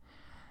Garden.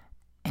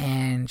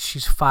 And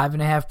she's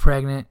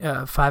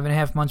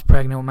 5.5 months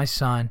pregnant with my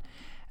son.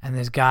 And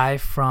this guy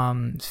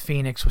from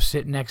Phoenix was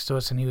sitting next to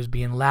us and he was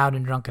being loud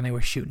and drunk and they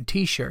were shooting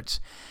T-shirts.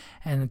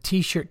 And the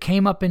T-shirt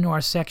came up into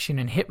our section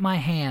and hit my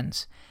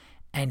hands.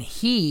 And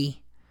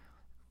he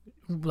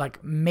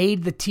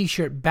made the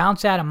T-shirt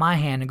bounce out of my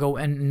hand and go,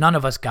 and none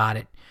of us got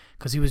it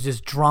because he was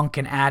just drunk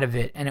and out of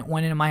it. And it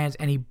went into my hands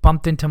and he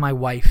bumped into my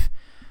wife.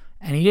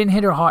 And he didn't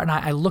hit her hard. And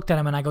I looked at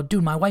him and I go,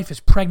 dude, my wife is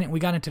pregnant. We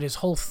got into this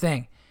whole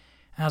thing.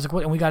 And I was like,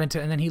 what? And we got into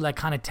it. And then he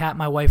kind of tapped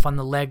my wife on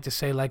the leg to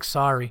say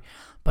sorry.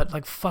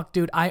 But fuck,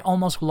 dude, I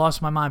almost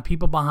lost my mind.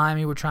 People behind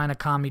me were trying to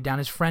calm me down.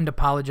 His friend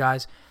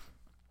apologized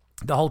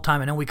the whole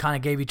time. And then we kind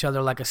of gave each other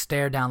a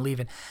stare down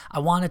leaving. I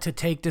wanted to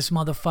take this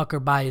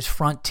motherfucker by his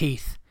front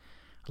teeth.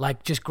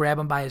 Just grab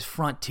him by his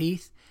front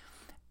teeth.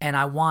 And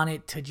I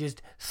wanted to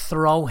just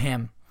throw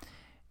him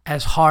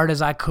as hard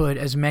as I could,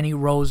 as many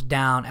rows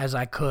down as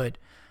I could.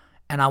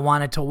 And I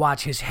wanted to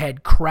watch his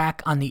head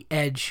crack on the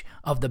edge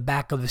of the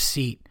back of the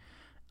seat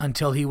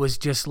until he was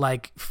just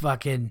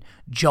fucking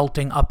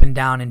jolting up and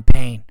down in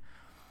pain.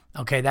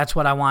 Okay, that's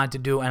what I wanted to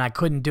do, and I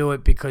couldn't do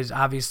it because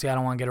obviously I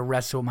don't want to get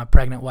arrested with my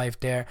pregnant wife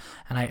there,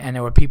 and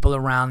there were people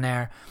around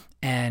there,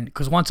 and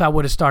because once I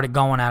would have started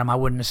going at him, I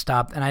wouldn't have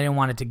stopped, and I didn't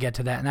want it to get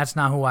to that, and that's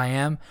not who I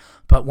am.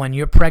 But when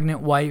your pregnant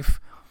wife,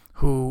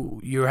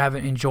 who you're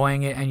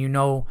enjoying it, and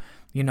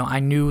I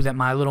knew that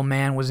my little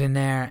man was in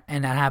there,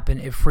 and that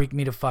happened, it freaked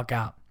me the fuck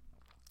out,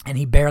 and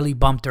he barely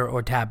bumped her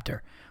or tapped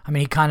her. I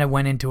mean, he kind of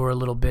went into her a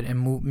little bit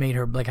and made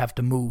her have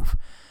to move.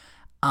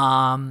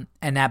 And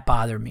that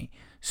bothered me.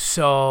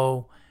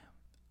 So,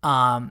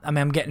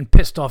 I'm getting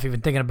pissed off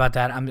even thinking about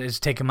that. It's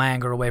taking my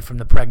anger away from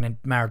the pregnant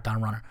marathon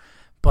runner.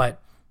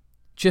 But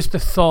just the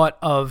thought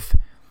of,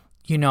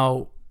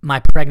 my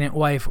pregnant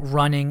wife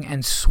running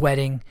and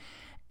sweating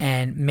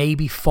and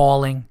maybe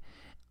falling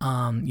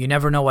You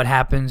never know what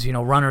happens.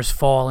 Runners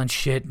fall and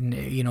shit, and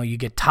you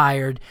get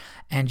tired,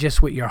 and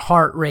just with your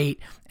heart rate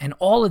and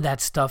all of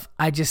that stuff,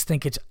 I just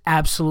think it's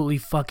absolutely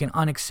fucking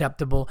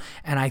unacceptable.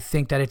 And I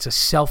think that it's a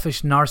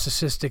selfish,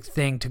 narcissistic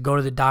thing to go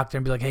to the doctor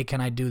and be like, hey,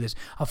 can I do this?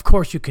 Of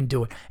course you can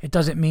do it. It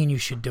doesn't mean you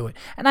should do it.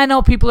 And I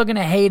know people are going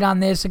to hate on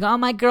this and go, oh,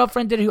 my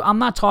girlfriend did it. I'm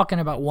not talking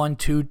about 1,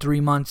 2, 3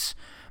 months,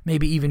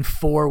 maybe even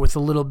 4 with a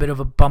little bit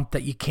of a bump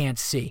that you can't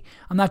see.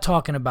 I'm not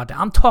talking about that.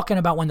 I'm talking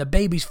about when the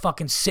baby's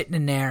fucking sitting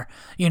in there,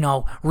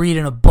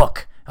 reading a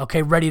book,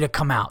 okay, ready to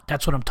come out.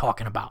 That's what I'm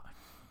talking about.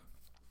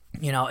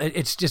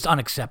 It's just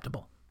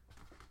unacceptable.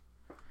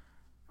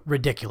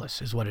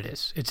 Ridiculous is what it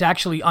is. It's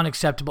actually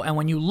unacceptable. And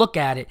when you look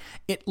at it,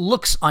 it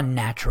looks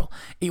unnatural.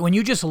 When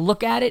you just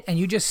look at it and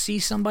you just see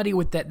somebody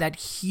with that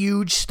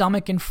huge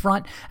stomach in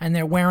front and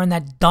they're wearing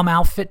that dumb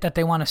outfit that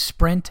they want to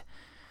sprint,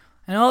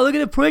 and oh, look at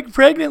the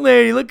pregnant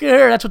lady. Look at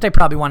her. That's what they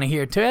probably want to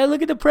hear too. Hey,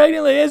 look at the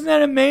pregnant lady. Isn't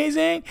that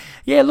amazing?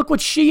 Yeah, look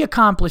what she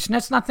accomplished. And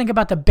let's not think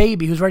about the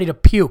baby who's ready to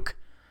puke.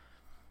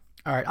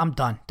 All right, I'm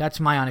done. That's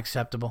my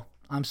unacceptable.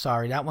 I'm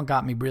sorry. That one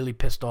got me really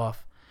pissed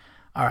off.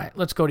 All right,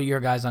 let's go to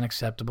your guys'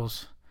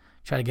 unacceptables.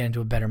 Try to get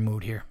into a better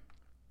mood here.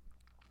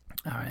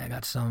 All right, I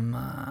got some,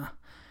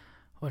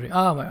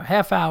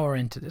 half hour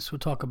into this. We'll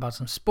talk about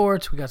some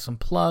sports. We got some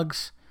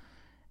plugs.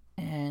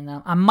 And I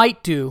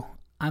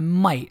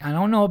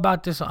don't know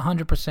about this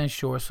 100%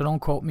 sure, so don't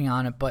quote me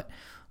on it, but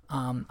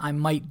I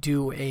might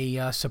do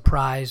a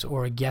surprise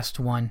or a guest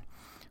one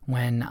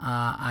when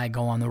I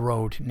go on the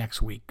road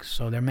next week.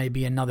 So there may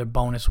be another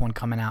bonus one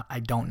coming out. I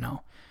don't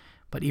know.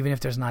 But even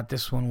if there's not,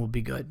 this one will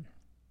be good.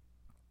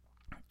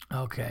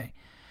 Okay.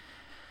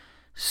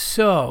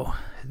 So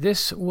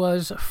this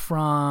was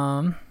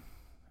from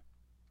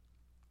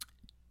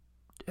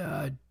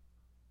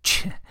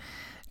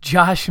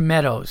Josh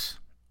Meadows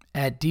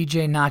at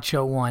DJ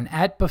Nacho 1.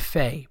 At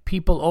buffet,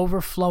 people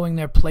overflowing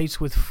their plates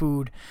with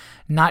food,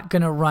 not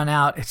gonna run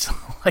out. It's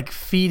like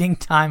feeding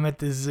time at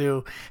the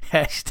zoo.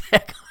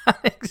 Hashtag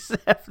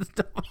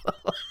unacceptable.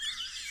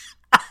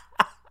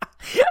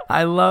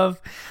 I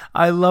love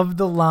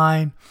the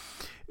line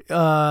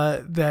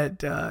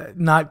that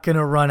not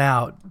gonna run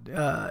out.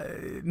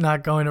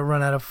 Not going to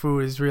run out of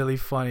food is really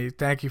funny.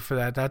 Thank you for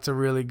that. That's a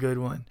really good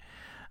one.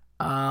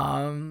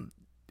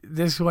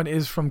 This one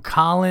is from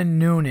Colin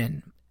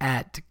Noonan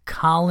at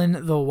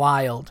Colin the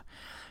Wild.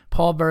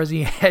 Paul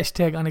Bersey,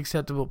 hashtag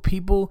unacceptable.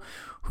 People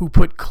who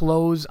put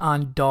clothes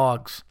on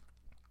dogs.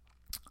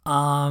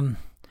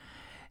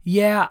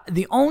 Yeah,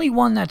 the only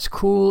one that's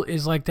cool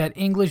is like that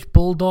English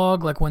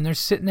bulldog, like when they're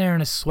sitting there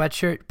in a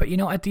sweatshirt. But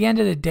at the end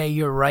of the day,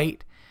 you're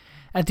right.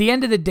 At the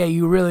end of the day,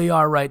 you really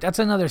are right. That's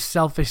another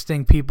selfish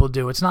thing people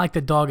do. It's not like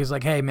the dog is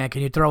like, hey, man,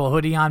 can you throw a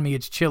hoodie on me?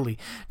 It's chilly.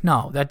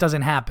 No, that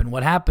doesn't happen.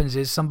 What happens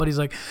is somebody's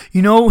like,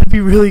 it would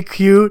be really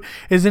cute.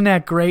 Isn't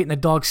that great? And the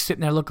dog's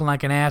sitting there looking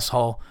like an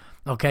asshole.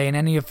 Okay, and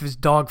any of his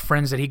dog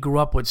friends that he grew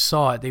up with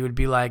saw it, they would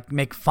be like,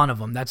 make fun of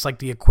him. That's like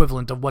the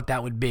equivalent of what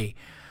that would be.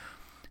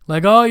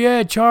 Like, oh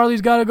yeah,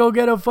 Charlie's got to go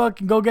get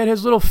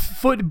his little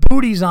foot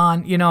booties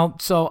on,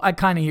 So I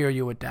kind of hear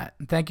you with that.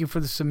 And thank you for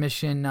the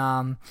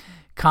submission,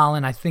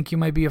 Colin. I think you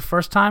might be a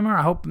first timer.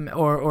 I hope,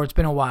 or it's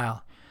been a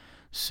while.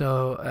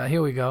 So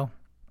here we go.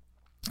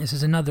 This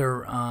is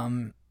another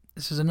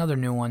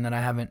new one that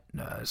I haven't.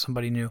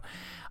 Somebody new.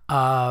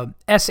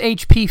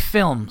 SHP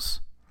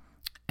Films,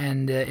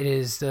 and it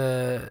is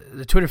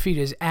the Twitter feed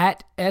is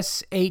at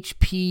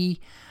SHP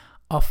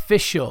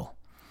Official.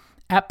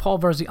 At Paul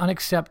Verzi,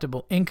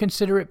 unacceptable.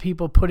 Inconsiderate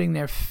people putting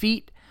their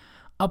feet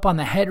up on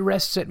the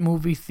headrests at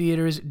movie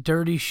theaters.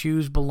 Dirty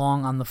shoes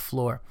belong on the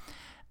floor.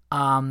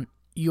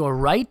 You're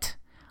right.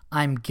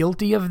 I'm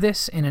guilty of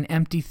this in an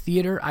empty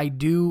theater. I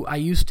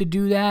used to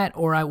do that,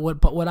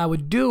 but what I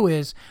would do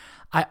is,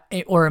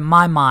 or in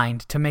my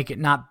mind, to make it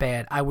not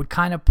bad, I would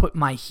kind of put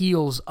my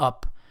heels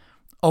up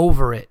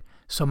over it.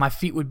 So my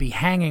feet would be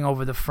hanging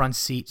over the front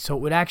seat. So it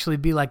would actually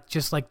be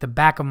just like the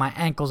back of my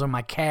ankles or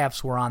my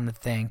calves were on the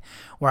thing,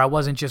 where I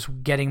wasn't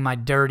just getting my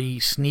dirty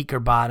sneaker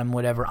bottom,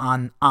 whatever,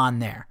 on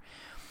there.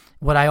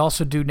 What I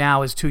also do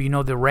now is too,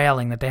 the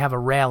railing, that they have a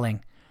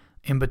railing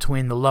in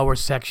between the lower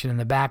section and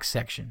the back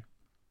section.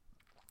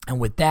 And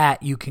with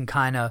that, you can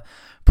kind of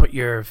put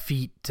your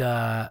feet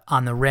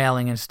on the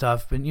railing and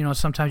stuff. But,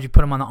 sometimes you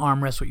put them on the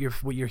armrest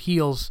with your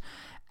heels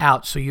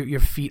out, so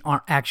your feet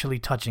aren't actually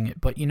touching it.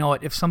 But you know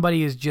what? If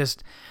somebody is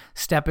just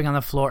stepping on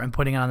the floor and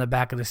putting it on the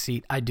back of the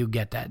seat, I do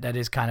get that. That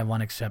is kind of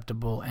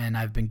unacceptable, and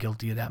I've been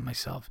guilty of that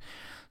myself.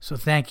 So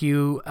thank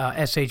you,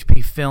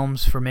 SHP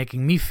Films, for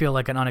making me feel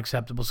like an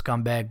unacceptable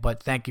scumbag.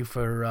 But thank you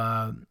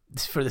for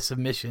the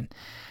submission,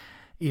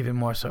 even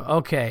more so.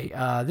 Okay,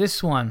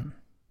 this one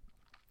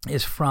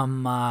is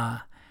from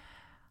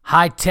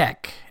High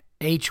Tech,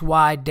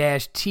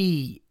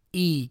 HY-TEK.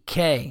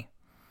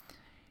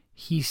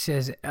 He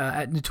says,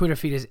 the Twitter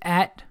feed is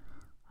at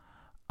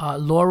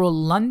Laurel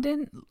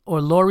London, or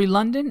Lori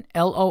London,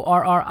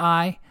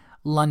 Lorri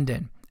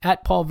London.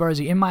 At Paul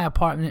Verzi, in my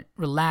apartment,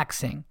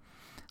 relaxing.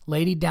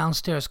 Lady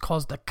downstairs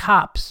calls the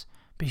cops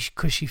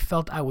because she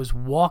felt I was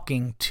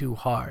walking too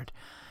hard.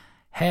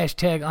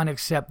 Hashtag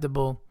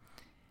unacceptable.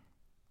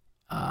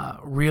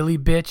 Really,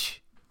 bitch?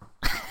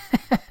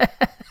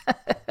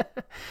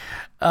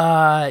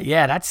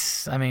 Yeah,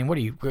 that's, I mean, what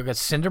do you got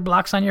cinder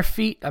blocks on your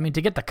feet? I mean,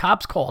 to get the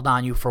cops called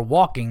on you for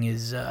walking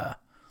is, you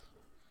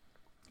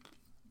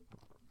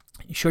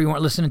sure you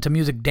weren't listening to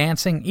music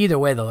dancing? Either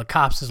way, though, the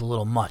cops is a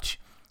little much.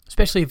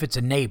 Especially if it's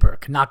a neighbor.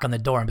 Could knock on the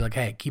door and be like,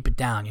 hey, keep it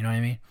down, you know what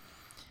I mean?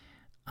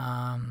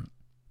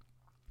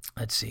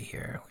 Let's see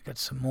here. We got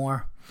some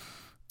more.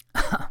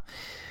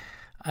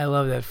 I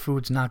love that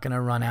food's not going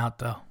to run out,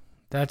 though.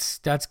 That's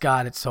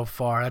got it so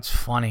far. That's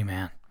funny,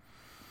 man.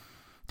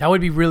 That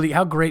would be really,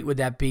 how great would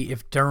that be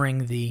if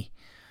during the,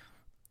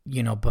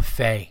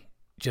 buffet,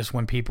 just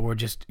when people were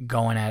just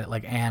going at it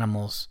like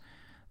animals,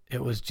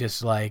 it was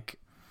just like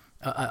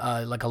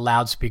a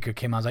loudspeaker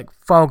came out. I was like,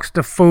 folks,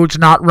 the food's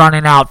not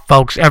running out,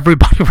 folks.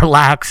 Everybody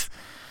relax.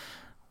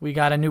 We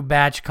got a new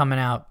batch coming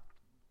out.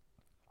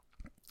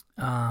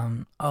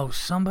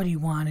 Somebody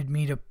wanted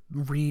me to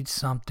read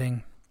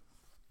something.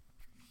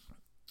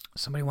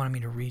 Somebody wanted me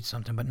to read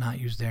something but not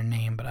use their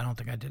name, but I don't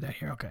think I did that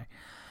here.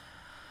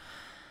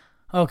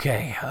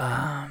 Okay.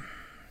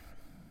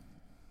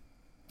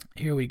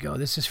 Here we go.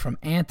 This is from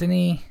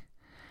Anthony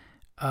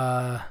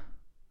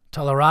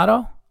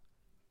Tolerado,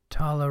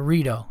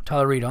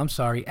 I'm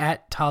sorry,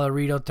 at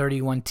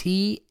Tolerado31,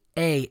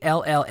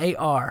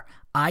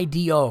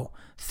 TALLARIDO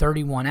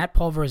 31, at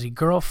Paul Verzi.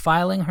 Girl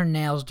filing her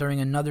nails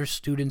during another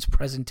student's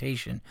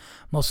presentation.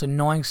 Most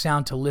annoying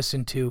sound to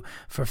listen to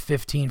for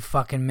 15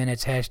 fucking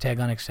minutes.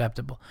 Hashtag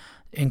unacceptable.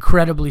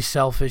 Incredibly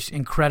selfish,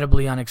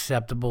 incredibly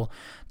unacceptable.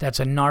 That's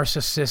a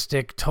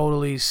narcissistic,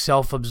 totally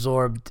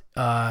self-absorbed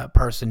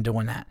person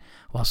doing that.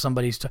 While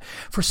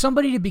for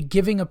somebody to be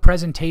giving a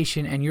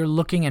presentation and you're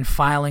looking and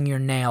filing your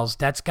nails,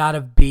 that's got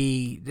to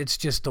be, it's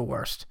just the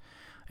worst.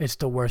 It's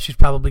the worst. She's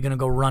probably going to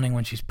go running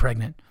when she's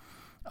pregnant.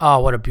 Oh,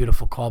 what a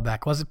beautiful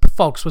callback. Was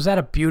that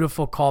a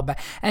beautiful callback?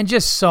 And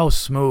just so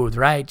smooth,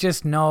 right?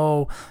 Just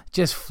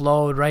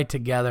flowed right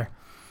together.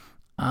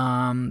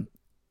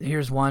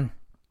 Here's one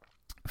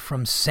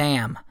from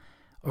Sem,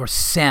 and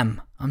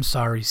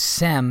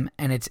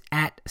it's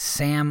at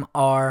Sam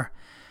R.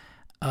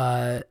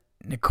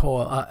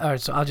 Nicole. All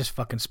right, so I'll just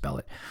fucking spell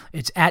it.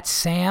 It's at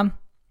Sam,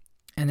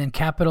 and then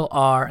capital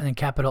R, and then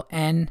capital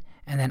N,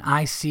 and then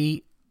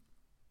ICOLL.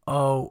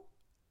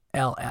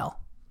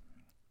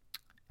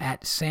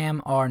 At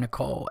Sam R.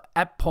 Nicole.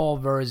 At Paul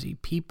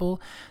Verzi.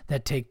 People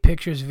that take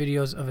pictures,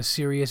 videos of a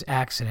serious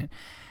accident.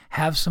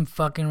 Have some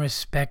fucking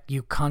respect,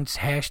 you cunts.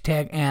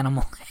 Hashtag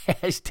animal.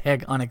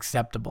 Hashtag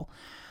unacceptable.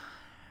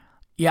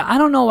 Yeah, I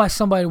don't know why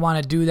somebody would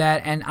want to do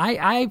that, and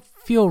I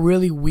feel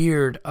really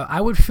weird.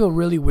 I would feel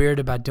really weird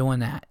about doing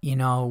that.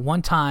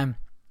 One time,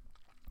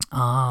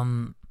 I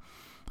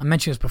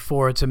mentioned this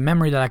before, it's a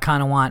memory that I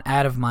kind of want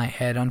out of my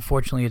head.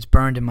 Unfortunately, it's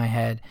burned in my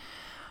head.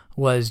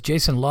 Was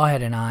Jason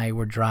Lawhead and I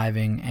were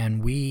driving,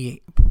 and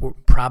we were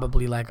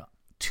probably like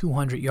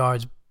 200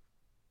 yards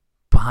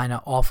behind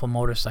an awful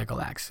motorcycle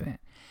accident.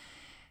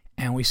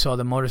 And we saw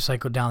the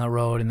motorcycle down the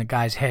road, and the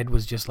guy's head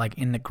was just like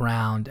in the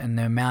ground, and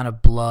the amount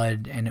of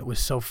blood, and it was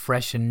so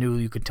fresh and new.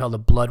 You could tell the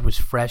blood was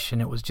fresh,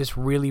 and it was just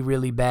really,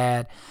 really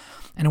bad.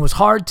 And it was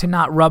hard to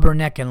not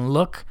rubberneck and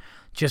look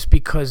just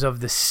because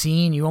of the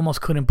scene. You almost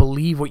couldn't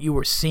believe what you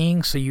were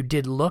seeing, so you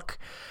did look.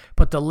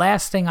 But the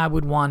last thing I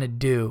would want to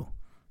do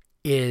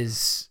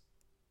is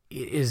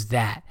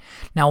that.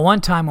 Now,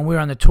 one time when we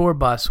were on the tour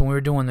bus, when we were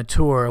doing the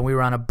tour, and we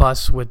were on a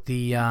bus with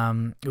the,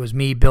 it was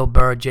me, Bill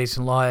Burr,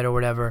 Jason Lawhead or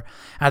whatever.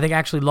 And I think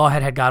actually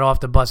Lawhead had got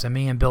off the bus, and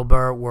me and Bill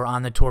Burr were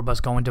on the tour bus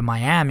going to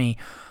Miami.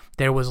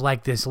 There was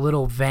like this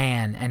little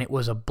van, and it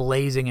was a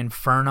blazing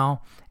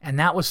inferno. And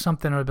that was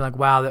something that would be like,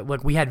 wow, that,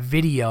 like, we had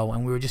video,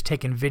 and we were just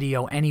taking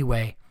video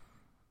anyway.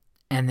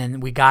 And then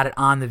we got it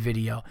on the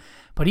video.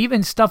 But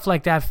even stuff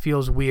like that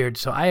feels weird.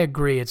 So I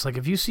agree. It's like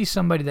if you see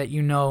somebody that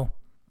you know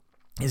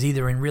is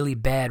either in really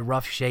bad,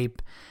 rough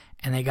shape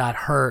and they got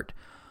hurt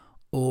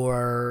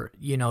or,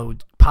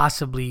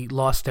 possibly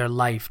lost their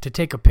life, to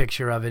take a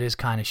picture of it is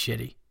kind of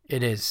shitty.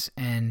 It is.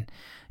 And,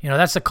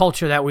 that's the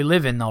culture that we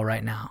live in, though,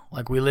 right now.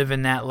 Like, we live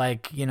in that,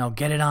 like,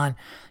 get it on,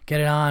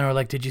 or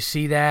like, did you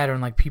see that? Or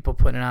like people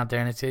putting it out there,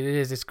 and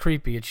it's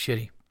creepy. It's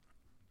shitty.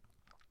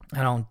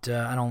 I'm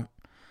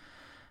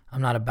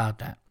not about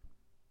that.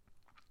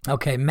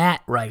 Okay,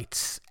 Matt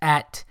writes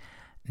at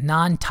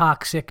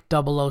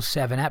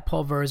nontoxic007 at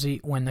Paul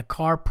Verzi, when the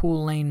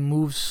carpool lane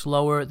moves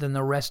slower than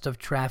the rest of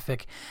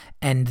traffic,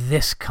 and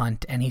this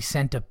cunt, and he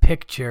sent a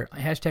picture,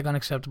 hashtag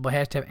unacceptable,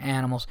 hashtag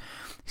animals.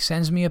 He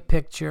sends me a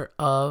picture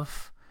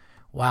of,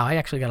 wow, I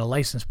actually got a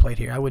license plate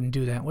here. I wouldn't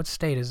do that. What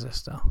state is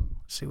this, though?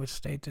 Let's see what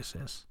state this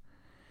is.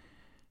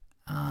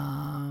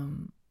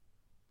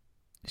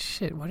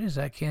 Shit, what is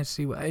that? I can't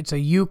see. It's a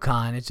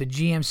Yukon. It's a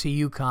GMC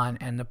Yukon,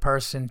 and the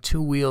person,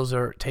 two wheels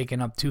are taking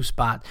up two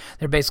spots.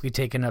 They're basically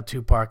taking up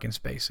two parking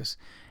spaces,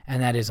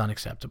 and that is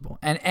unacceptable.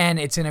 And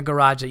it's in a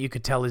garage that you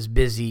could tell is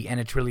busy, and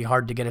it's really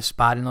hard to get a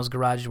spot in those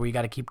garages where you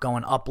got to keep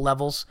going up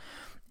levels,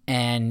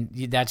 and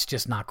that's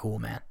just not cool,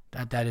 man.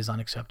 That is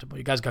unacceptable.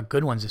 You guys got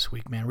good ones this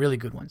week, man. Really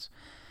good ones.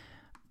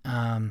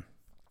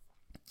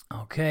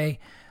 Okay,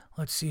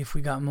 let's see if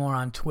we got more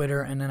on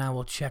Twitter, and then I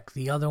will check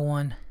the other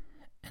one,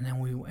 and then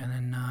we'll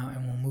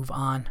move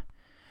on.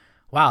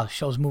 Wow, the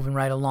show's moving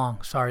right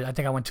along. Sorry, I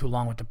think I went too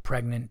long with the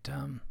pregnant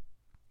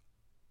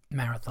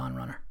marathon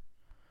runner.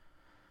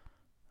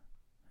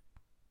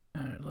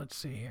 All right, let's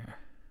see here.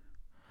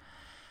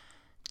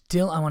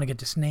 I want to get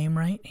this name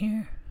right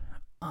here.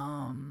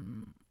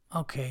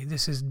 Okay,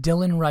 this is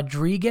Dylan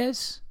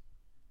Rodriguez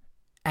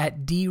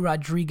at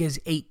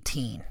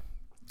DRodriguez18.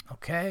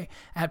 Okay,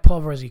 at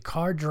Paul Verzi,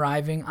 car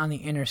driving on the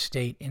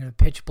interstate in the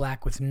pitch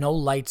black with no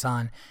lights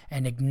on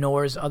and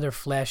ignores other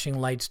flashing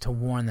lights to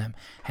warn them.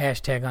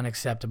 Hashtag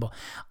unacceptable.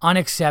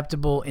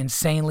 Unacceptable,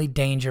 insanely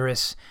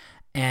dangerous,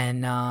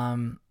 and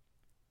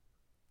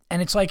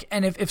it's like,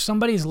 and if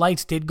somebody's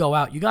lights did go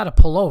out, you got to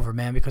pull over,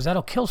 man, because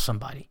that'll kill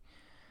somebody.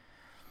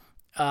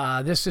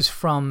 This is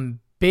from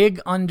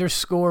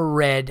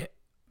big_red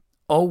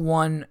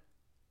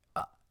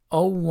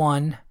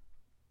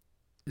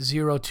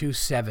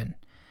 01027.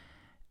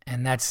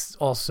 And that's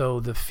also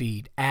the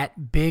feed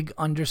at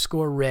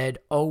big_red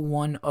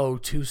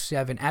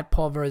 01027 at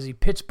Paul Verzi.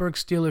 Pittsburgh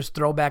Steelers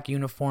throwback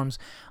uniforms,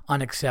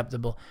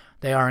 unacceptable.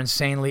 They are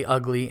insanely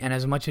ugly. And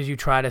as much as you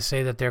try to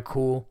say that they're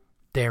cool,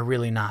 they're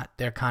really not.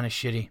 They're kind of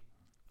shitty.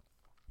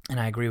 And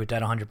I agree with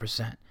that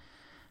 100%.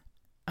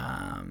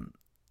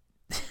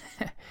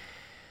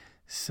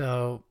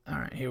 So, all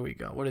right, here we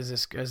go. What is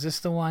this? Is this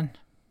the one?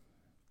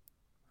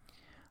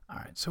 All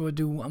right, so I'm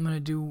going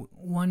to do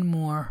one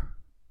more.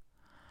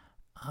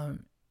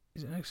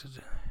 Is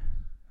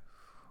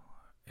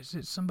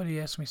it somebody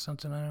asked me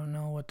something? I don't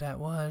know what that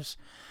was.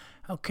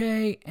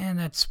 Okay, and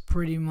that's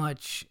pretty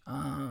much.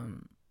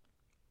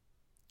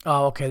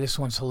 Okay, this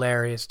one's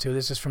hilarious too.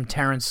 This is from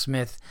Terrence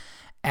Smith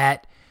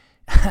at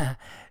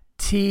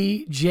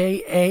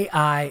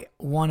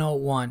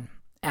TJAI101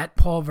 at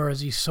Paul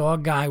Verzi. Saw a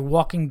guy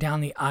walking down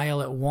the aisle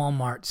at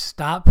Walmart.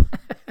 Stop.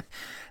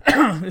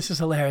 This is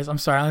hilarious. I'm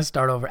sorry. I'm going to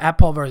start over. At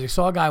Paul Verzi,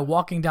 saw a guy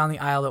walking down the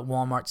aisle at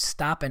Walmart,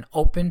 stop and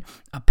open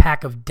a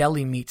pack of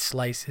deli meat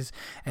slices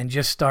and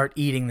just start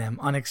eating them.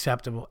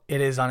 Unacceptable. It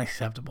is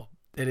unacceptable.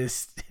 It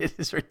is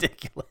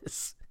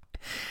ridiculous.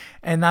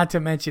 And not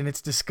to mention,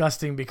 it's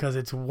disgusting because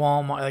it's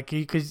Walmart. Like,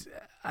 because,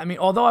 I mean,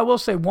 although I will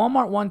say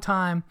Walmart one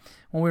time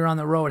when we were on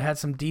the road had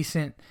some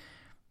decent,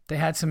 they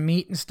had some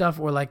meat and stuff,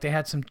 or like they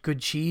had some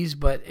good cheese,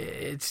 but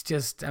it's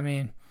just,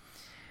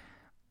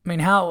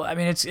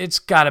 it's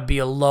got to be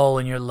a lull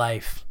in your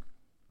life,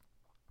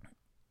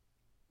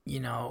 you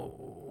know,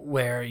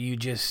 where you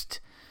just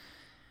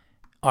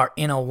are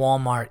in a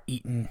Walmart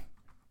eating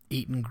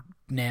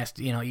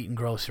nasty, eating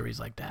groceries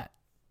like that.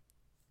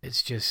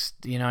 It's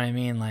just, you know what I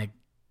mean? Like,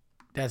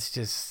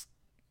 that's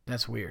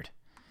weird.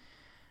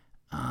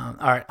 All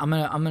right, I'm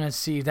gonna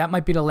see. That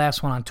might be the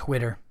last one on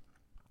Twitter.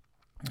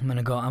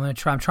 I'm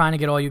trying to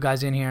get all you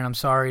guys in here, and I'm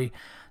sorry,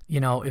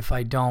 if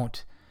I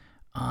don't.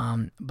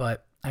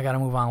 But I got to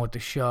move on with the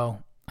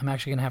show. I'm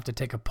actually going to have to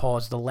take a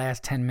pause the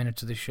last 10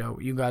 minutes of the show.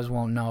 You guys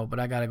won't know, but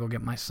I got to go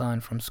get my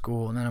son from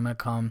school, and then I'm going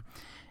to come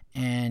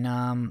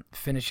and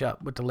finish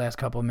up with the last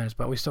couple of minutes.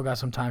 But we still got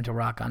some time to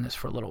rock on this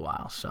for a little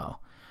while. So,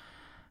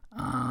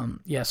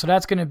 so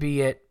that's going to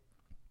be it.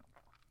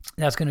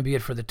 That's going to be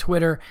it for the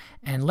Twitter.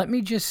 And let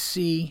me just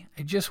see.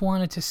 I just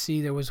wanted to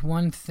see. There was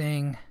one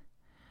thing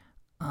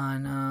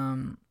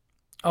on...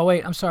 oh,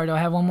 wait. I'm sorry. Do I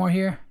have one more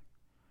here?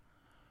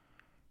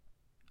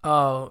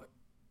 Oh...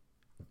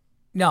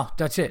 No,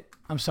 that's it.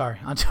 I'm sorry.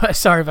 I'm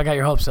sorry if I got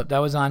your hopes up. I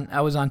was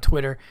on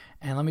Twitter,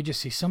 and let me just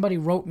see. Somebody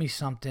wrote me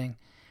something,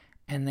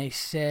 and they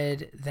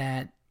said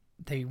that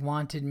they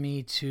wanted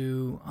me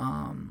to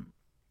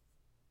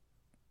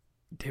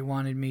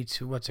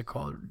what's it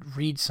called?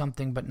 Read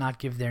something but not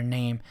give their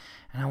name,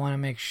 and I want to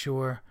make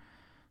sure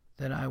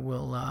that I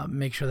will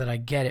make sure that I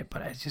get it.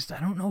 But I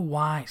don't know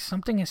why.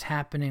 Something is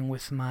happening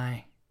with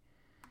my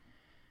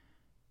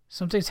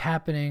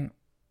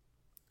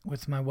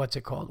what's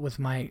it called?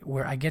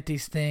 Where I get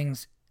these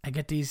things, I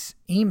get these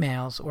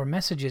emails or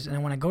messages, and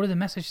then when I go to the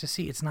message to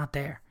see, it's not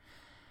there.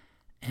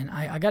 And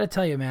I got to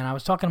tell you, man, I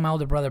was talking to my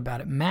older brother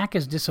about it. Mac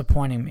is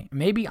disappointing me.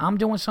 Maybe I'm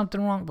doing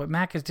something wrong, but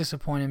Mac is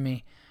disappointing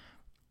me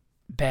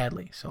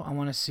badly. So I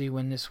want to see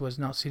when this was.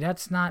 No, see,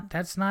 that's not it.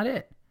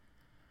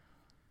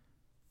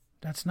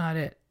 That's not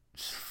it.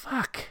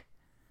 Fuck.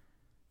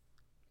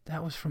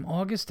 That was from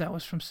August. That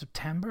was from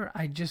September.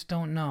 I just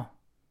don't know.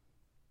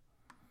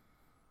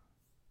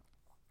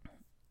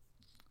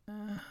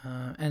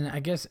 And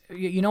I guess,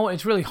 you know what,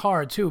 it's really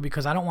hard too,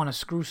 because I don't want to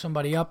screw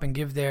somebody up and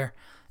give their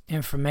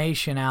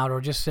information out, or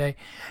just say,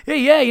 hey,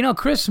 yeah,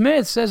 Chris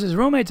Smith says his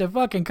roommate's a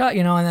fucking cut,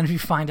 and then if you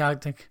find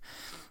out,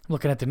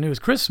 looking at the news,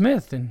 Chris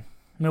Smith in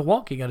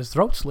Milwaukee got his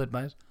throat slit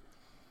by his...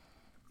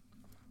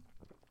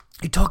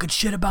 He talking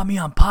shit about me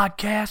on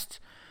podcasts?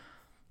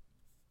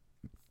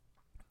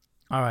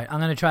 All right, I'm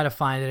going to try to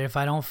find it. If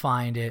I don't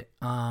find it,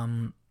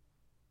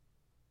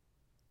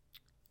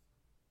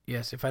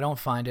 yes, if I don't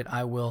find it,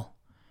 I will...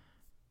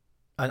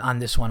 on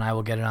this one, I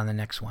will get it on the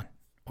next one.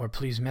 Or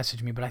please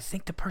message me. But I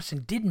think the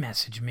person did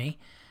message me.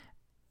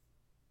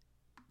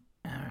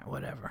 All right,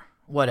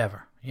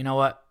 whatever. You know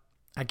what?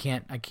 I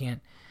can't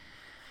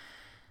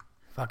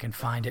fucking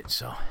find it,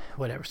 so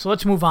whatever. So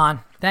let's move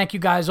on. Thank you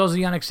guys. Those are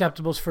the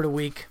unacceptables for the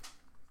week.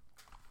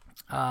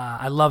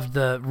 I loved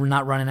the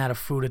not running out of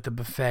food at the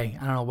buffet.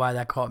 I don't know why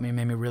that caught me and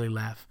made me really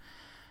laugh.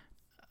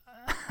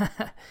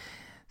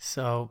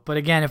 So, but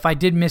again, if I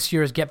did miss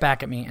yours, get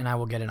back at me and I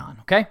will get it on,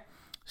 okay?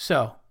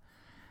 So,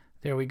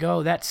 there we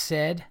go. That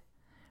said,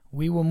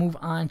 we will move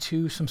on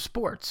to some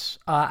sports.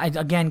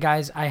 Again,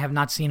 guys, I have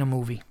not seen a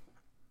movie.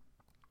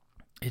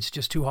 It's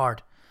just too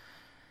hard.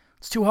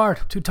 It's too hard.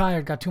 Too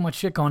tired. Got too much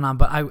shit going on.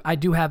 But I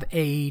do have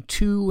a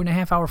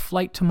 2.5-hour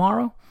flight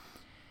tomorrow.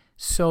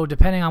 So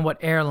depending on what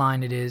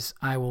airline it is,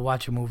 I will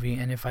watch a movie.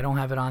 And if I don't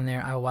have it on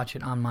there, I will watch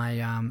it on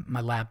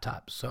my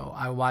laptop. So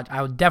I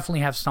will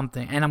definitely have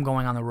something. And I'm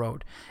going on the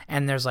road.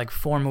 And there's like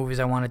 4 movies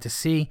I wanted to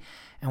see.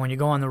 And when you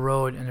go on the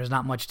road and there's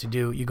not much to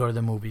do, you go to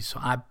the movies. So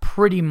I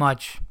pretty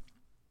much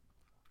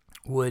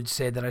would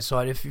say that I saw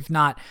it. If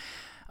not,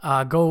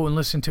 go and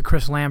listen to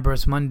Chris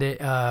Lamberth's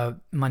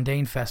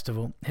Mundane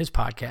Festival, his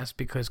podcast,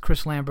 because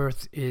Chris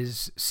Lamberth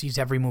sees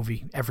every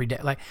movie every day.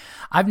 Like,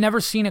 I've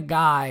never seen a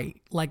guy,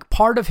 like,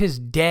 part of his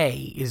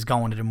day is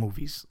going to the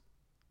movies.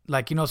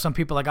 Like, some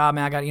people are like, oh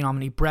man, I'm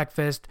gonna eat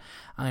breakfast,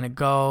 I'm gonna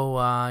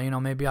go,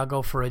 maybe I'll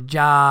go for a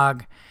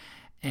jog,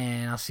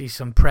 and I'll see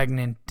some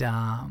pregnant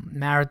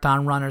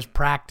marathon runners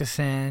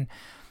practicing,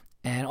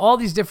 and all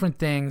these different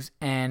things.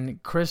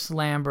 And Chris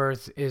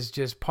Lamberth is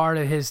just part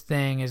of his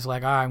thing is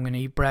like, all right, I'm going to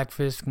eat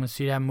breakfast, I'm going to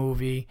see that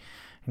movie,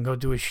 and go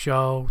do a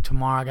show.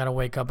 Tomorrow I got to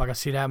wake up, I got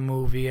to see that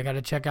movie. I got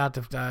to check out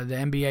the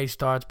NBA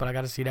starts, but I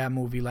got to see that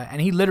movie.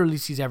 And he literally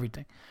sees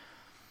everything.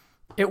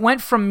 It went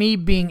from me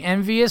being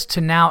envious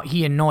to now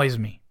he annoys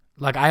me.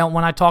 Like,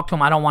 when I talk to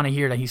him, I don't want to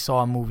hear that he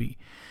saw a movie.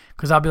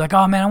 Because I'll be like,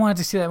 oh man, I wanted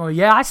to see that movie.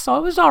 Yeah, I saw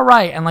it, was all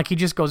right. And like, he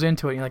just goes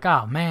into it, and you're like,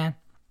 oh man.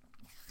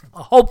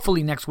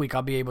 Hopefully next week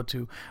I'll be able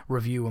to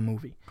review a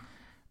movie.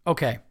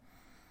 Okay.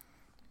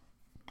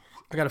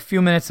 I got a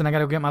few minutes and I got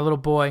to get my little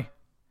boy.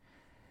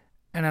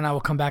 And then I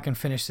will come back and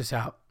finish this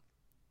out.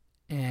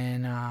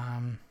 And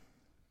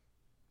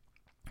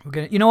we're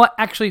going to... You know what?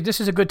 Actually,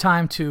 this is a good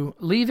time to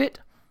leave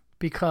it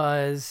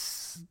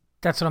because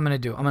that's what I'm going to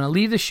do. I'm going to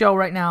leave the show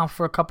right now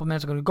for a couple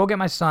minutes. I'm going to go get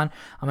my son.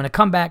 I'm going to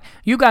come back.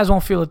 You guys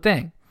won't feel a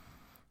thing.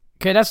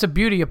 Okay, that's the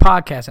beauty of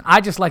podcasting.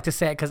 I just like to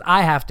say it because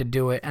I have to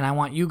do it, and I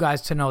want you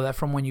guys to know that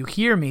from when you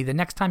hear me, the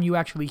next time you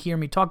actually hear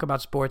me talk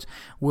about sports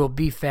will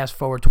be fast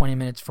forward 20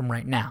 minutes from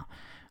right now.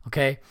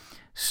 Okay?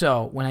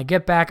 So, when I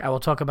get back, I will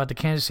talk about the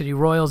Kansas City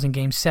Royals in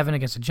Game 7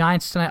 against the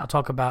Giants tonight. I'll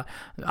talk about,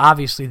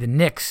 obviously, the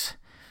Knicks.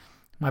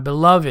 My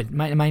beloved,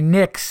 my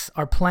Knicks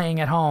are playing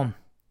at home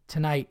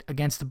tonight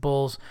against the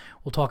Bulls.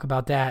 We'll talk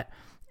about that,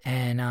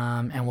 and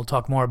we'll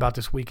talk more about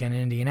this weekend in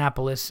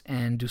Indianapolis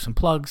and do some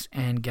plugs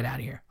and get out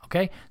of here.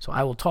 Okay, so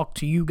I will talk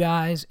to you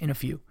guys in a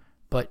few,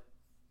 but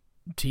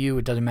to you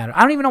it doesn't matter.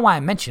 I don't even know why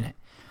I mention it.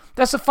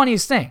 That's the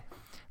funniest thing.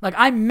 Like,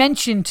 I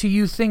mention to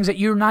you things that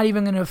you're not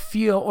even going to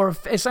feel, or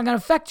it's not going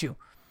to affect you.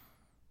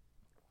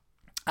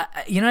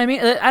 You know what I mean?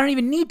 I don't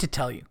even need to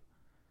tell you.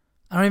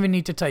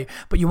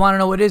 But you want to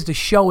know what it is? The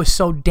show is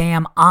so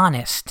damn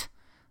honest.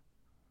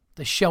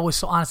 The show is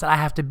so honest that I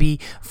have to be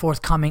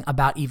forthcoming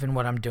about even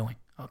what I'm doing.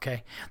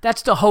 Okay,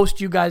 that's the host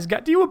you guys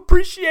got. Do you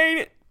appreciate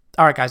it?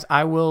 All right, guys,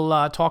 I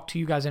will talk to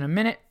you guys in a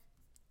minute,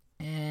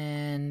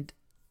 and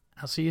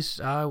I'll see you.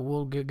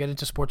 We'll get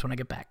into sports when I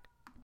get back.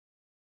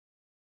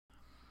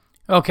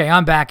 Okay,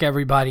 I'm back,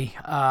 everybody.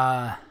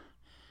 That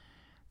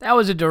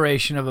was a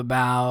duration of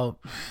about,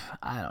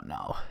 I don't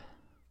know,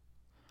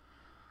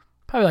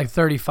 probably like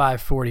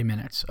 35, 40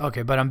 minutes.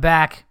 Okay, but I'm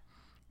back.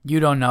 You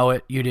don't know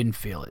it. You didn't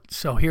feel it.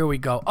 So here we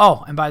go.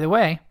 Oh, and by the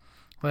way,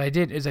 what I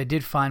did is I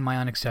did find my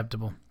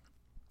unacceptable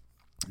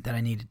that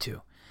I needed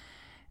to.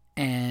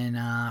 And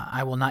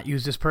I will not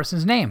use this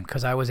person's name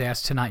because I was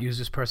asked to not use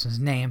this person's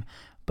name.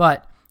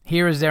 But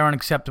here is their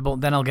unacceptable.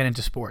 Then I'll get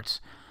into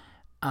sports.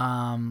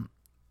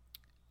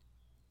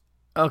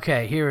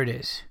 Okay, here it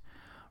is.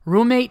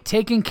 Roommate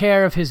taking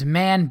care of his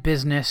man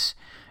business,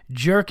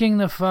 jerking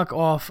the fuck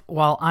off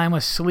while I'm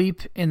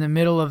asleep in the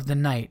middle of the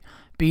night.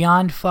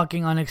 Beyond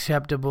fucking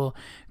unacceptable.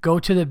 Go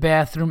to the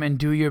bathroom and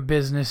do your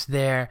business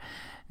there.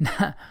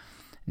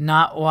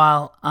 Not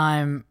while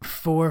I'm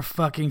 4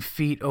 fucking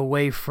feet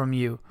away from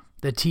you.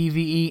 The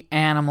TVE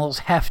animals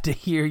have to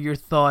hear your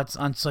thoughts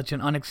on such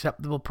an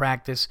unacceptable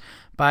practice.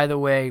 By the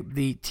way,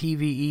 the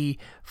TVE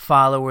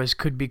followers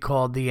could be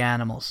called the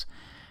animals.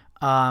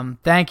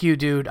 Thank you,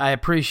 dude. I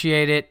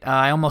appreciate it.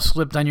 I almost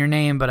slipped on your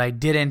name, but I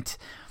didn't.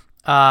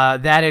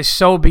 That is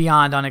so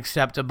beyond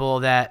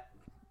unacceptable that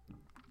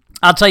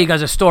I'll tell you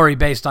guys a story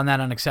based on that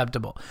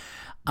unacceptable.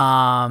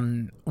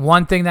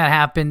 One thing that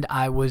happened,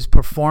 I was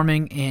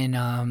performing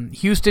in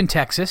Houston,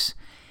 Texas.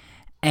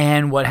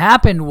 And what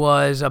happened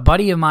was a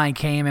buddy of mine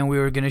came and we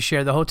were going to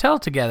share the hotel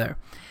together.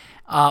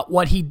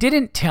 What he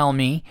didn't tell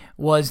me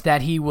was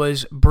that he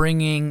was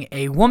bringing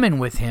a woman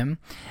with him,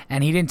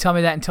 and he didn't tell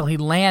me that until he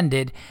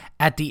landed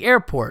at the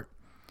airport.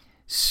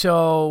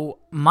 So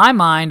my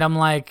mind, I'm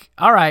like,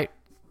 all right,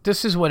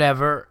 this is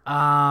whatever.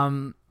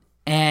 And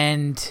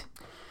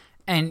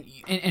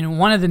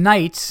one of the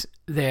nights,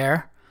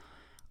 there.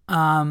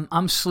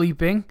 I'm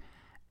sleeping,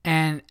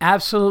 and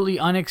absolutely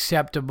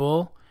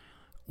unacceptable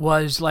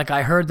was like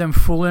I heard them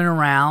fooling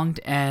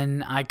around,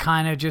 and I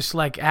kind of just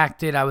like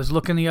acted. I was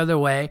looking the other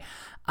way.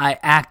 I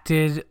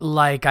acted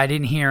like I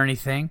didn't hear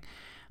anything.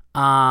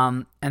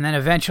 And then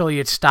eventually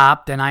it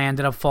stopped, and I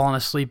ended up falling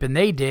asleep, and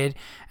they did.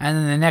 And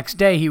then the next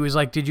day he was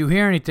like, "Did you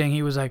hear anything?"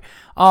 He was like,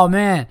 "Oh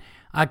man,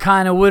 I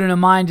kind of wouldn't have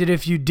minded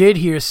if you did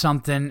hear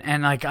something."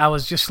 And like I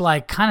was just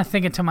like kind of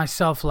thinking to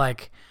myself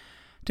like,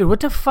 dude,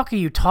 what the fuck are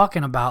you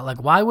talking about?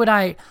 Like, why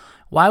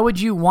would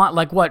you want,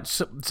 like, what?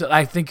 So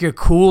I think you're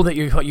cool that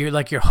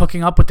you're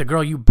hooking up with the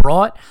girl you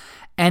brought.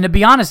 And to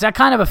be honest, that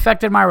kind of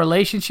affected my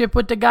relationship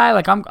with the guy.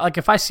 Like, I'm like,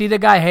 if I see the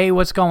guy, hey,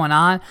 what's going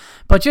on?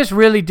 But just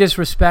really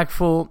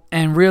disrespectful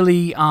and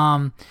really,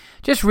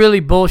 just really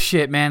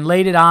bullshit, man.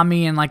 Laid it on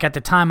me, and like at the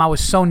time, I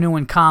was so new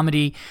in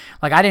comedy.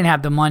 Like, I didn't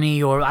have the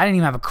money, or I didn't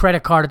even have a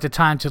credit card at the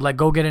time to like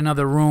go get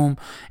another room.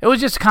 It was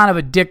just kind of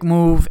a dick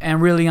move and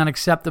really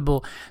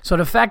unacceptable. So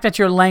the fact that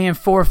you're laying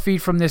 4 feet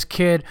from this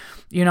kid,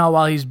 you know,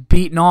 while he's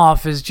beating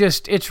off is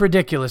just, it's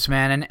ridiculous,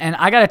 man. And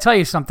I got to tell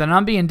you something, and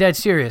I'm being dead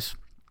serious.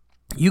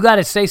 You got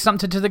to say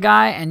something to the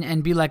guy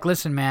and be like,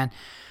 listen, man,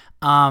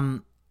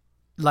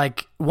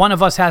 like one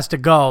of us has to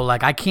go.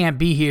 Like I can't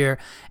be here,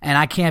 and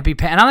I can't be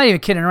paying. And I'm not even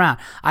kidding around.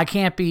 I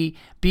can't be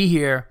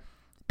here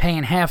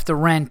paying half the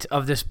rent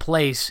of this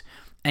place,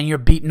 and you're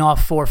beating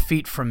off 4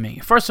 feet from me.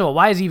 First of all,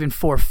 why is it even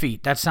 4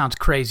 feet? That sounds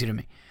crazy to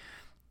me.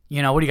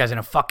 You know, what are you guys in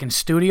a fucking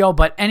studio?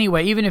 But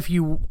anyway, even if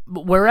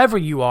wherever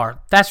you are,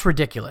 that's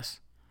ridiculous.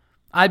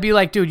 I'd be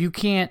like, dude, you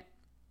can't.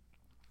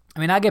 I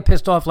mean, I get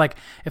pissed off, like,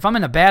 if I'm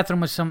in the bathroom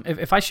with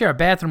if I share a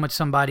bathroom with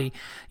somebody,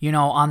 you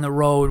know, on the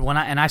road,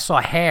 and I saw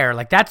hair,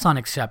 like, that's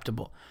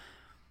unacceptable.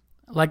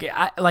 Like,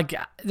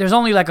 there's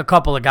only, like, a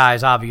couple of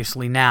guys,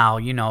 obviously, now,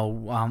 you know,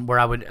 where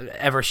I would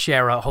ever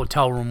share a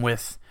hotel room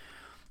with,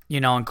 you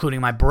know,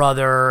 including my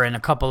brother and a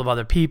couple of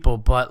other people,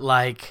 but,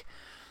 like,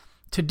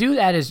 to do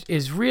that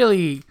is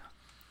really,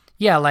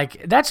 yeah,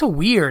 like, that's a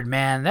weird,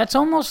 man. That's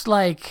almost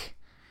like,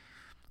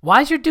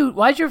 why's your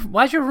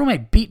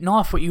roommate beating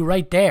off with you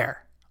right there?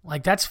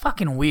 Like, that's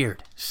fucking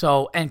weird.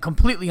 So, and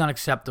completely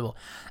unacceptable.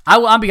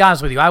 I'll be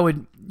honest with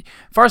you.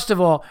 First of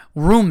all,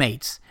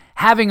 roommates.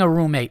 Having a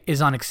roommate is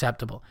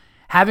unacceptable.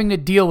 Having to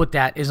deal with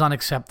that is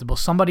unacceptable.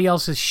 Somebody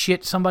else's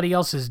shit, somebody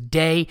else's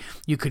day,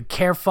 you could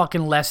care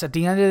fucking less. At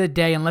the end of the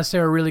day, unless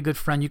they're a really good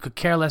friend, you could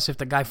care less if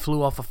the guy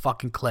flew off a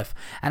fucking cliff.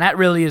 And that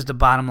really is the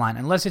bottom line.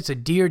 Unless it's a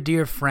dear,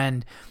 dear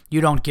friend,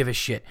 you don't give a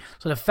shit.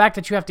 So the fact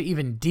that you have to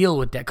even deal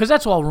with that, because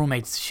that's all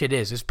roommates shit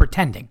is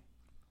pretending.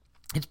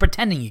 It's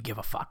pretending you give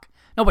a fuck.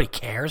 Nobody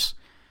cares.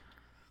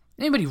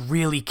 Anybody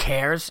really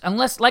cares?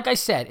 Unless, like I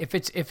said, if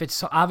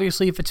it's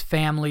obviously if it's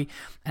family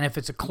and if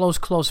it's a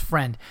close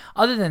friend.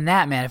 Other than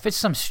that, man, if it's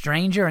some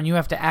stranger and you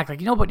have to act like,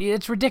 you know, but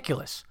it's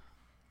ridiculous.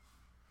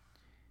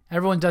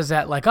 Everyone does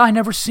that like, oh, I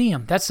never see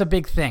him. That's the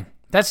big thing.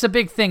 That's the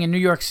big thing in New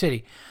York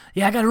City.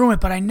 Yeah, I got a roommate,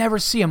 but I never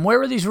see him.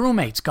 Where are these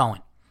roommates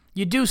going?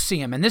 You do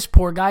see him, and this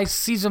poor guy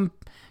sees him,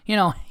 you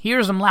know,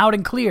 hears him loud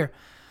and clear.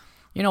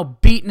 You know,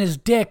 beating his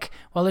dick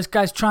while this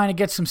guy's trying to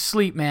get some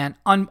sleep, man.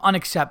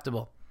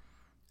 Unacceptable.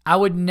 I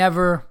would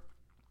never.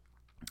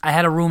 I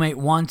had a roommate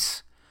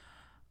once.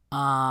 No,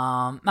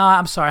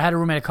 I'm sorry. I had a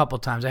roommate a couple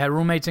times. I had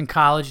roommates in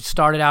college. It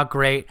started out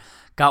great.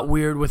 Got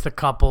weird with a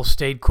couple.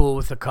 Stayed cool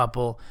with a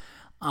couple.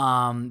 Then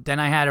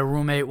I had a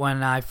roommate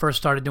when I first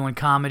started doing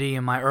comedy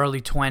in my early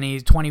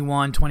 20s,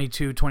 21,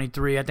 22,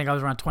 23. I think I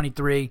was around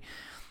 23.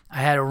 I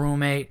had a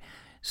roommate.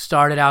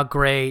 Started out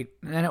great,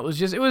 and it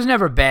was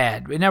never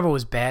bad. It never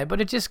was bad, but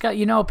it just got,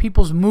 you know,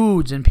 people's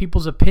moods and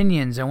people's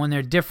opinions, and when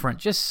they're different,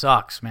 just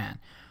sucks, man.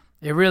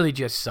 It really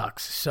just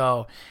sucks.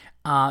 So,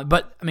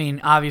 but, I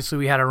mean, obviously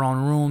we had our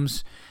own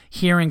rooms.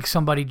 Hearing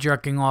somebody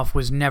jerking off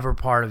was never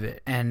part of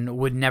it and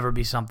would never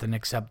be something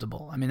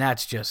acceptable. I mean,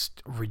 that's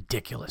just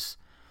ridiculous,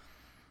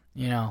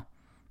 you know.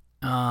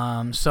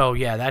 So,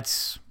 yeah,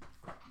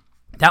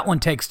 that one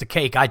takes the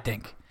cake, I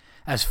think,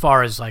 as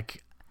far as,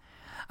 like,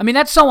 I mean,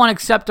 that's so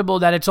unacceptable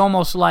that it's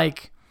almost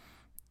like,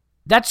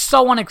 that's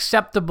so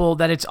unacceptable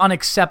that it's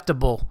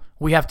unacceptable.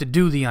 We have to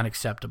do the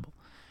unacceptable.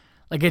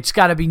 Like, it's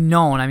got to be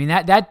known. I mean,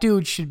 that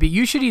dude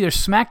you should either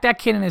smack that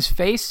kid in his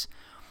face,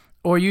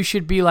 or you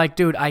should be like,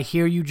 dude, I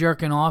hear you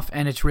jerking off,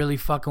 and it's really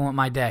fucking with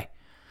my day.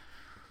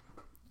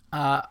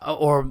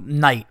 Or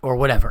night, or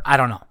whatever. I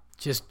don't know.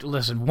 Just,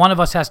 listen, one of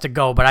us has to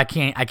go, but I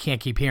can't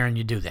keep hearing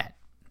you do that.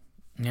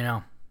 You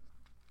know?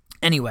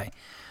 Anyway.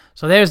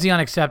 So there's the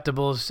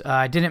unacceptables.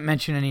 I didn't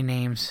mention any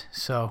names,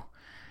 so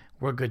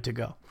we're good to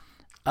go.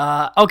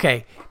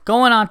 Okay,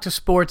 going on to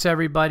sports,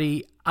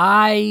 everybody.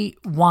 I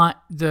want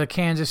the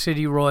Kansas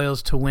City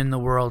Royals to win the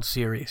World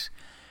Series.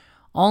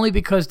 Only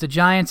because the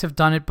Giants have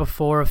done it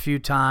before a few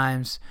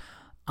times.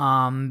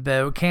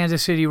 The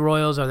Kansas City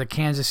Royals are the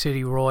Kansas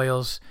City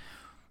Royals.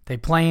 They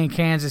play in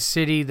Kansas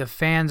City. The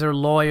fans are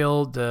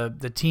loyal.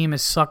 The team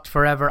has sucked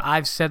forever.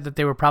 I've said that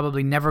they were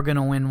probably never going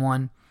to win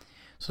one.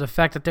 So the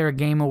fact that they're a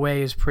game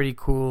away is pretty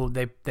cool.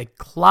 They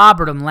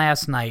clobbered them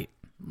last night,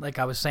 like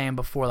I was saying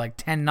before, like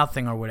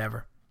 10-0 or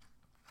whatever.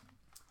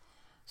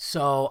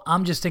 So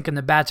I'm just thinking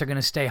the bats are going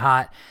to stay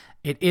hot.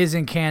 It is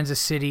in Kansas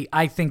City.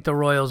 I think the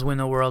Royals win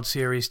the World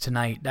Series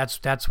tonight.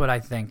 That's what I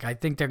think. I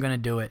think they're going to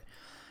do it.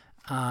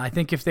 I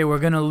think if they were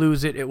going to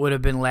lose it, it would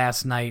have been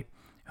last night.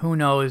 Who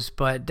knows?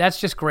 But that's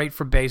just great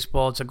for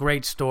baseball. It's a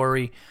great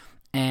story.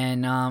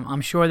 And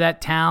I'm sure that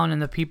town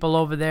and the people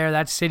over there,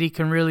 that city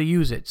can really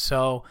use it.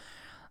 So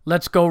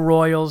let's go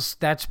Royals.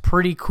 That's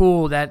pretty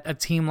cool that a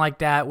team like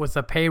that with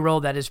a payroll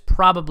that is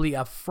probably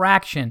a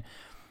fraction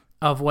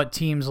of what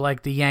teams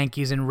like the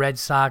Yankees and Red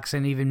Sox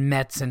and even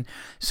Mets and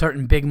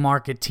certain big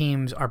market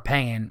teams are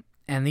paying.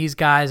 And these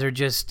guys are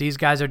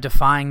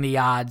defying the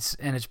odds,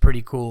 and it's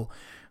pretty cool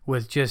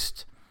with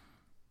just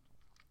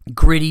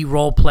gritty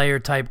role player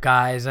type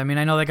guys. I mean,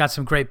 I know they got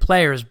some great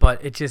players,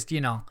 but it's just, you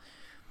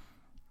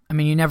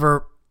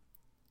never,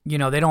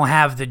 they don't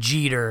have the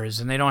Jeters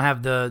and they don't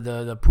have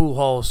the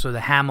Pujols or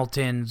the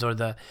Hamiltons or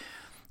the,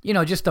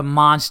 just the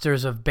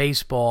monsters of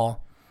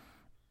baseball.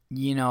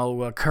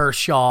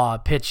 Kershaw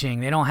pitching.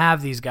 They don't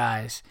have these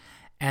guys,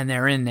 and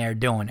they're in there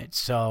doing it.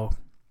 So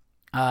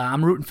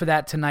I'm rooting for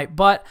that tonight.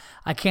 But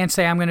I can't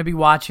say I'm going to be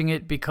watching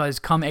it because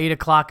come 8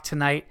 o'clock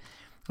tonight,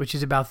 which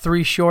is about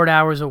 3 short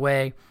hours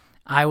away,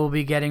 I will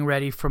be getting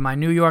ready for my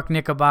New York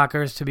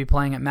Knickerbockers to be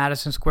playing at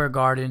Madison Square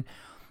Garden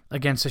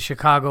against the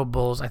Chicago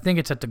Bulls. I think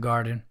it's at the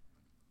Garden.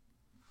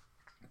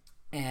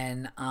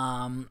 And,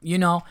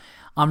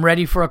 I'm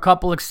ready for a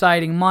couple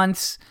exciting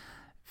months.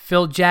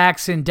 Phil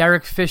Jackson,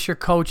 Derek Fisher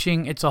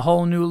coaching. It's a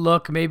whole new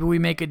look. Maybe we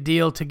make a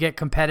deal to get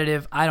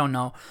competitive. I don't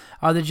know.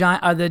 Are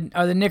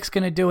the Knicks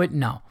going to do it?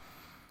 No.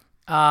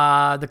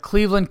 The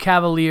Cleveland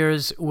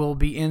Cavaliers will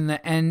be in the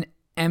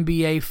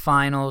NBA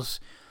Finals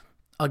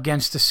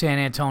against the San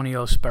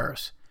Antonio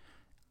Spurs.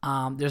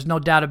 There's no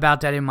doubt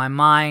about that in my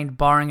mind.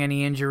 Barring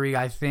any injury,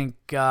 I think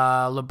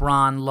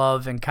LeBron,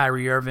 Love, and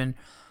Kyrie Irving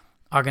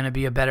are going to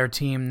be a better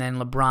team than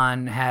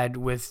LeBron had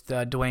with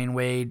Dwayne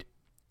Wade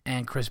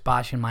and Chris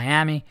Bosh in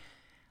Miami.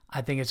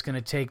 I think it's going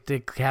to take the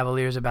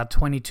Cavaliers about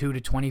 22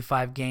 to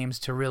 25 games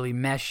to really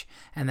mesh,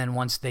 and then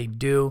once they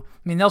do,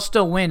 they'll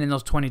still win in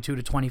those 22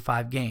 to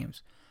 25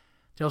 games.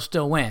 They'll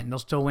still win. They'll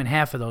still win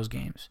half of those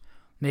games,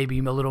 maybe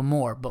a little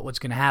more, but what's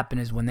going to happen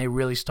is when they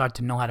really start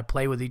to know how to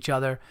play with each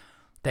other,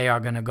 they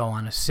are going to go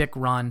on a sick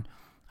run.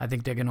 I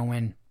think they're going to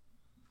win,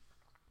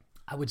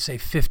 I would say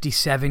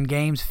 57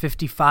 games,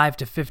 55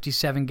 to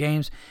 57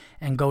 games,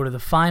 and go to the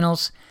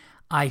finals.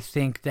 I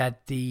think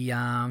that the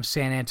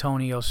San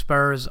Antonio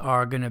Spurs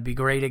are going to be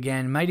great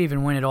again. Might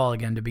even win it all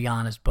again, to be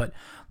honest. But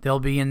they'll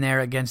be in there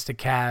against the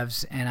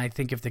Cavs. And I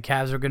think if the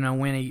Cavs are going to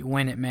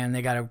win it, man,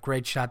 they got a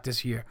great shot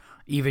this year,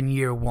 even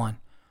year one.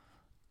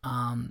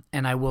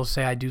 And I will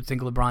say I do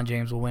think LeBron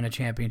James will win a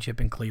championship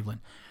in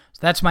Cleveland. So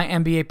that's my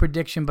NBA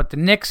prediction. But the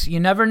Knicks, you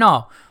never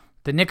know.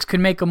 The Knicks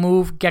could make a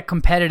move, get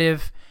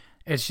competitive.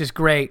 It's just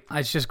great.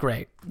 It's just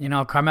great.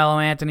 Carmelo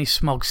Anthony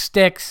smokes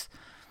sticks.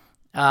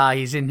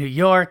 He's in New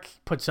York,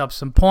 puts up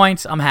some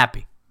points. I'm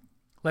happy.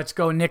 Let's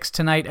go Knicks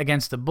tonight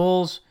against the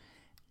Bulls.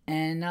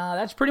 And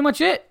that's pretty much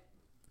it.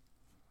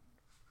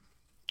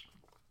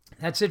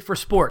 That's it for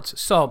sports.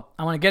 So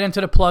I want to get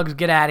into the plugs,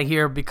 get out of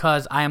here,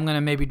 because I am going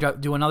to maybe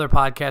do another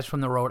podcast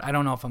from the road. I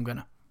don't know if I'm going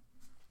to.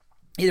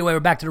 Either way, we're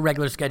back to the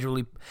regular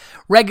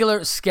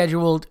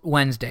scheduled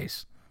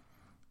Wednesdays.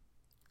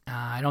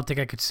 I don't think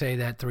I could say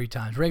that 3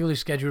 times. Regularly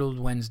scheduled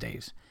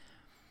Wednesdays.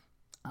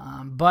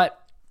 But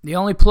the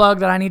only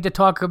plug that I need to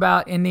talk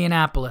about,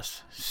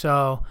 Indianapolis.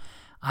 So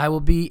I will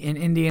be in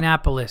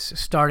Indianapolis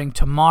starting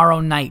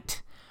tomorrow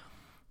night.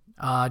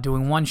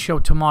 Doing 1 show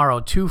tomorrow,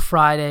 2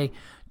 Friday,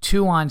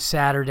 2 on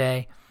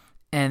Saturday.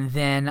 And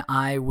then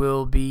I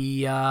will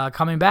be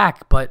coming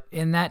back. But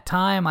in that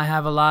time, I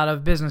have a lot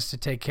of business to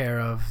take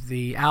care of.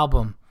 The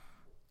album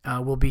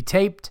will be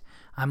taped.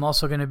 I'm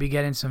also going to be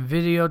getting some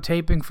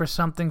videotaping for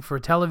something for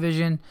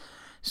television.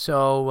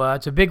 So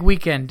it's a big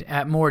weekend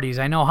at Morty's.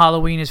 I know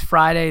Halloween is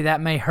Friday.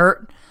 That may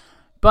hurt,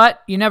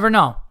 but you never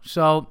know.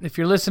 So if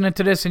you're listening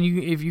to this and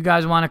if you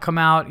guys want to come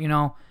out,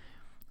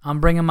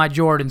 I'm bringing my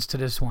Jordans to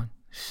this one.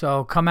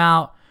 So come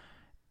out.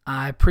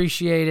 I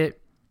appreciate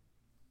it.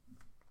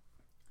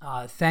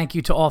 Thank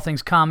you to All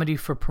Things Comedy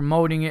for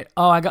promoting it.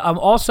 I'm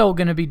also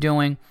going to be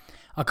doing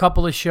a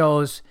couple of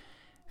shows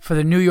for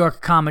the New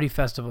York Comedy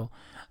Festival.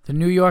 The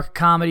New York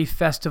Comedy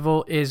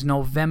Festival is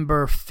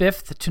November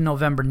 5th to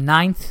November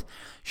 9th.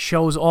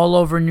 Shows all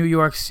over New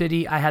York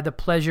City. I had the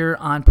pleasure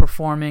on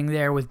performing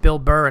there with Bill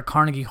Burr at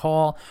Carnegie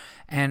Hall.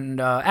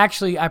 And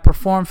actually, I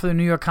performed for the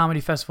New York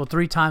Comedy Festival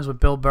 3 times with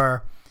Bill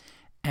Burr.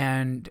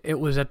 And it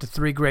was at the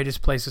 3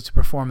 greatest places to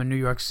perform in New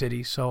York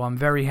City. So I'm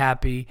very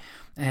happy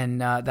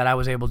and that I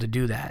was able to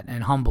do that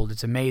and humbled.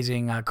 It's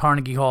amazing.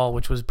 Carnegie Hall,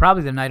 which was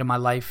probably the night of my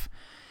life.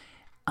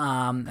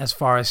 As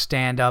far as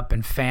stand-up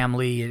and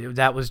family,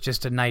 that was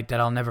just a night that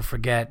I'll never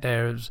forget.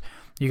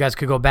 You guys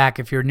could go back,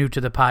 if you're new to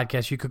the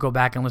podcast, you could go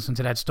back and listen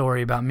to that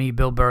story about me,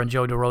 Bill Burr, and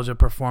Joe DeRosa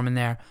performing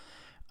there,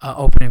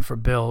 opening for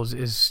Bill's.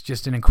 Is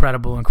just an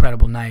incredible,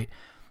 incredible night.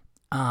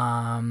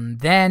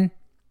 Then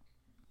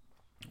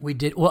we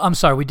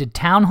did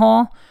Town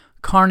Hall,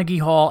 Carnegie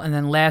Hall, and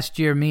then last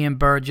year, me and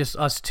Bird, just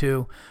us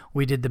two,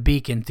 we did the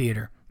Beacon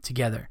Theater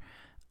together,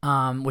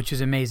 which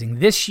is amazing.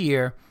 This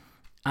year,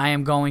 I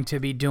am going to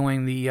be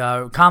doing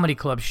the comedy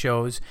club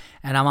shows,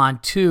 and I'm on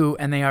 2,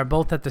 and they are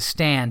both at the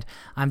Stand.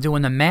 I'm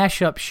doing the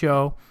Mashup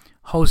show,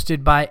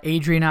 hosted by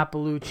Adrian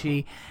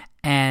Appalucci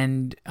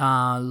and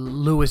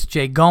Louis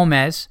J.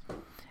 Gomez,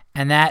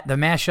 and the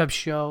Mashup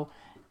show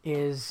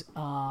is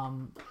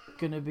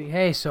going to be,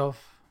 hey,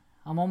 Soph,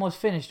 I'm almost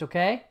finished,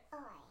 okay?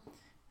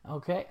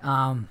 Okay.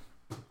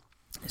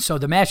 So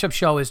the Mashup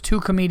show is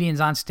 2 comedians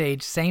on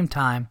stage, same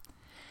time.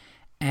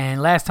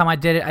 And last time I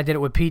did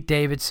it with Pete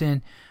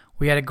Davidson.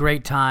 We had a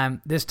great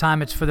time. This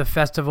time it's for the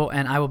festival,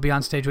 and I will be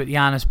on stage with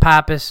Giannis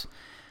Pappas.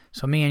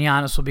 So me and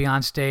Giannis will be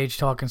on stage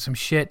talking some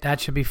shit.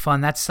 That should be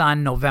fun. That's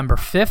on November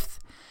 5th.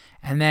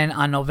 And then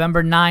on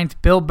November 9th,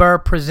 Bill Burr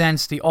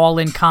presents the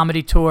All-In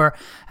Comedy Tour,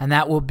 and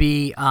that will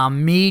be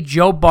me,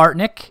 Joe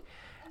Bartnick,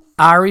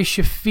 Ari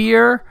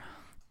Shaffir,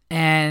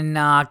 and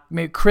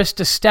maybe Chris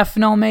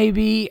DiStefano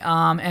maybe,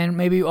 and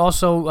maybe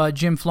also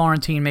Jim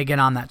Florentine may get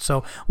on that.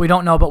 So we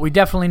don't know, but we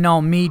definitely know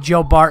me,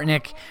 Joe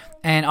Bartnick,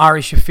 and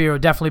Ari Shaffir will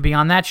definitely be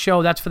on that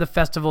show. That's for the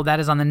festival. That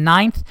is on the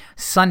 9th,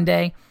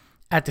 Sunday,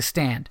 at the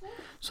Stand.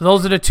 So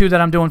those are the 2 that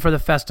I'm doing for the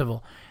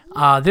festival.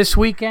 This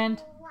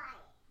weekend,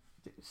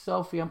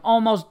 Sophie, I'm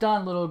almost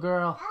done, little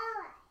girl.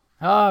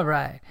 All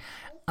right.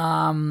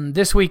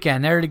 This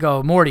weekend, there to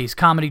go, Morty's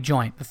Comedy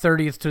Joint, the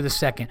 30th through the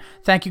 2nd.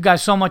 Thank you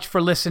guys so much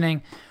for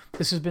listening.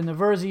 This has been the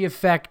Verzi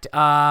Effect.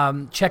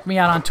 Check me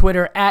out on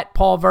Twitter at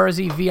Paul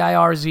Verzi,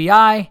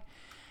 Virzi.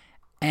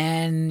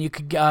 And you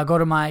could go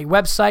to my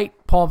website,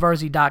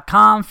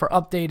 paulverzi.com, for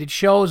updated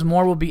shows.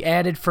 More will be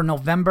added for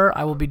November.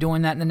 I will be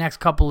doing that in the next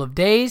couple of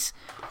days.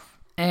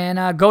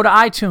 And go to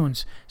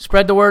iTunes.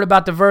 Spread the word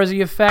about the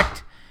Verzi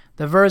Effect,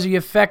 the Verzi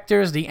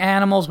Effectors, the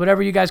Animals,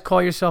 whatever you guys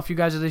call yourself. You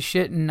guys are the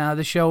shit, and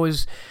the show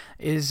is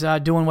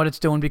doing what it's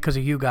doing because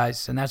of you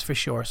guys, and that's for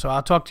sure. So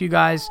I'll talk to you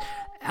guys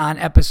on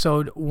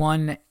episode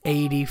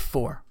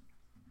 184.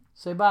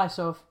 Say bye,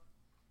 Soph.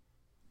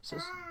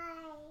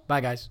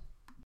 Bye, guys.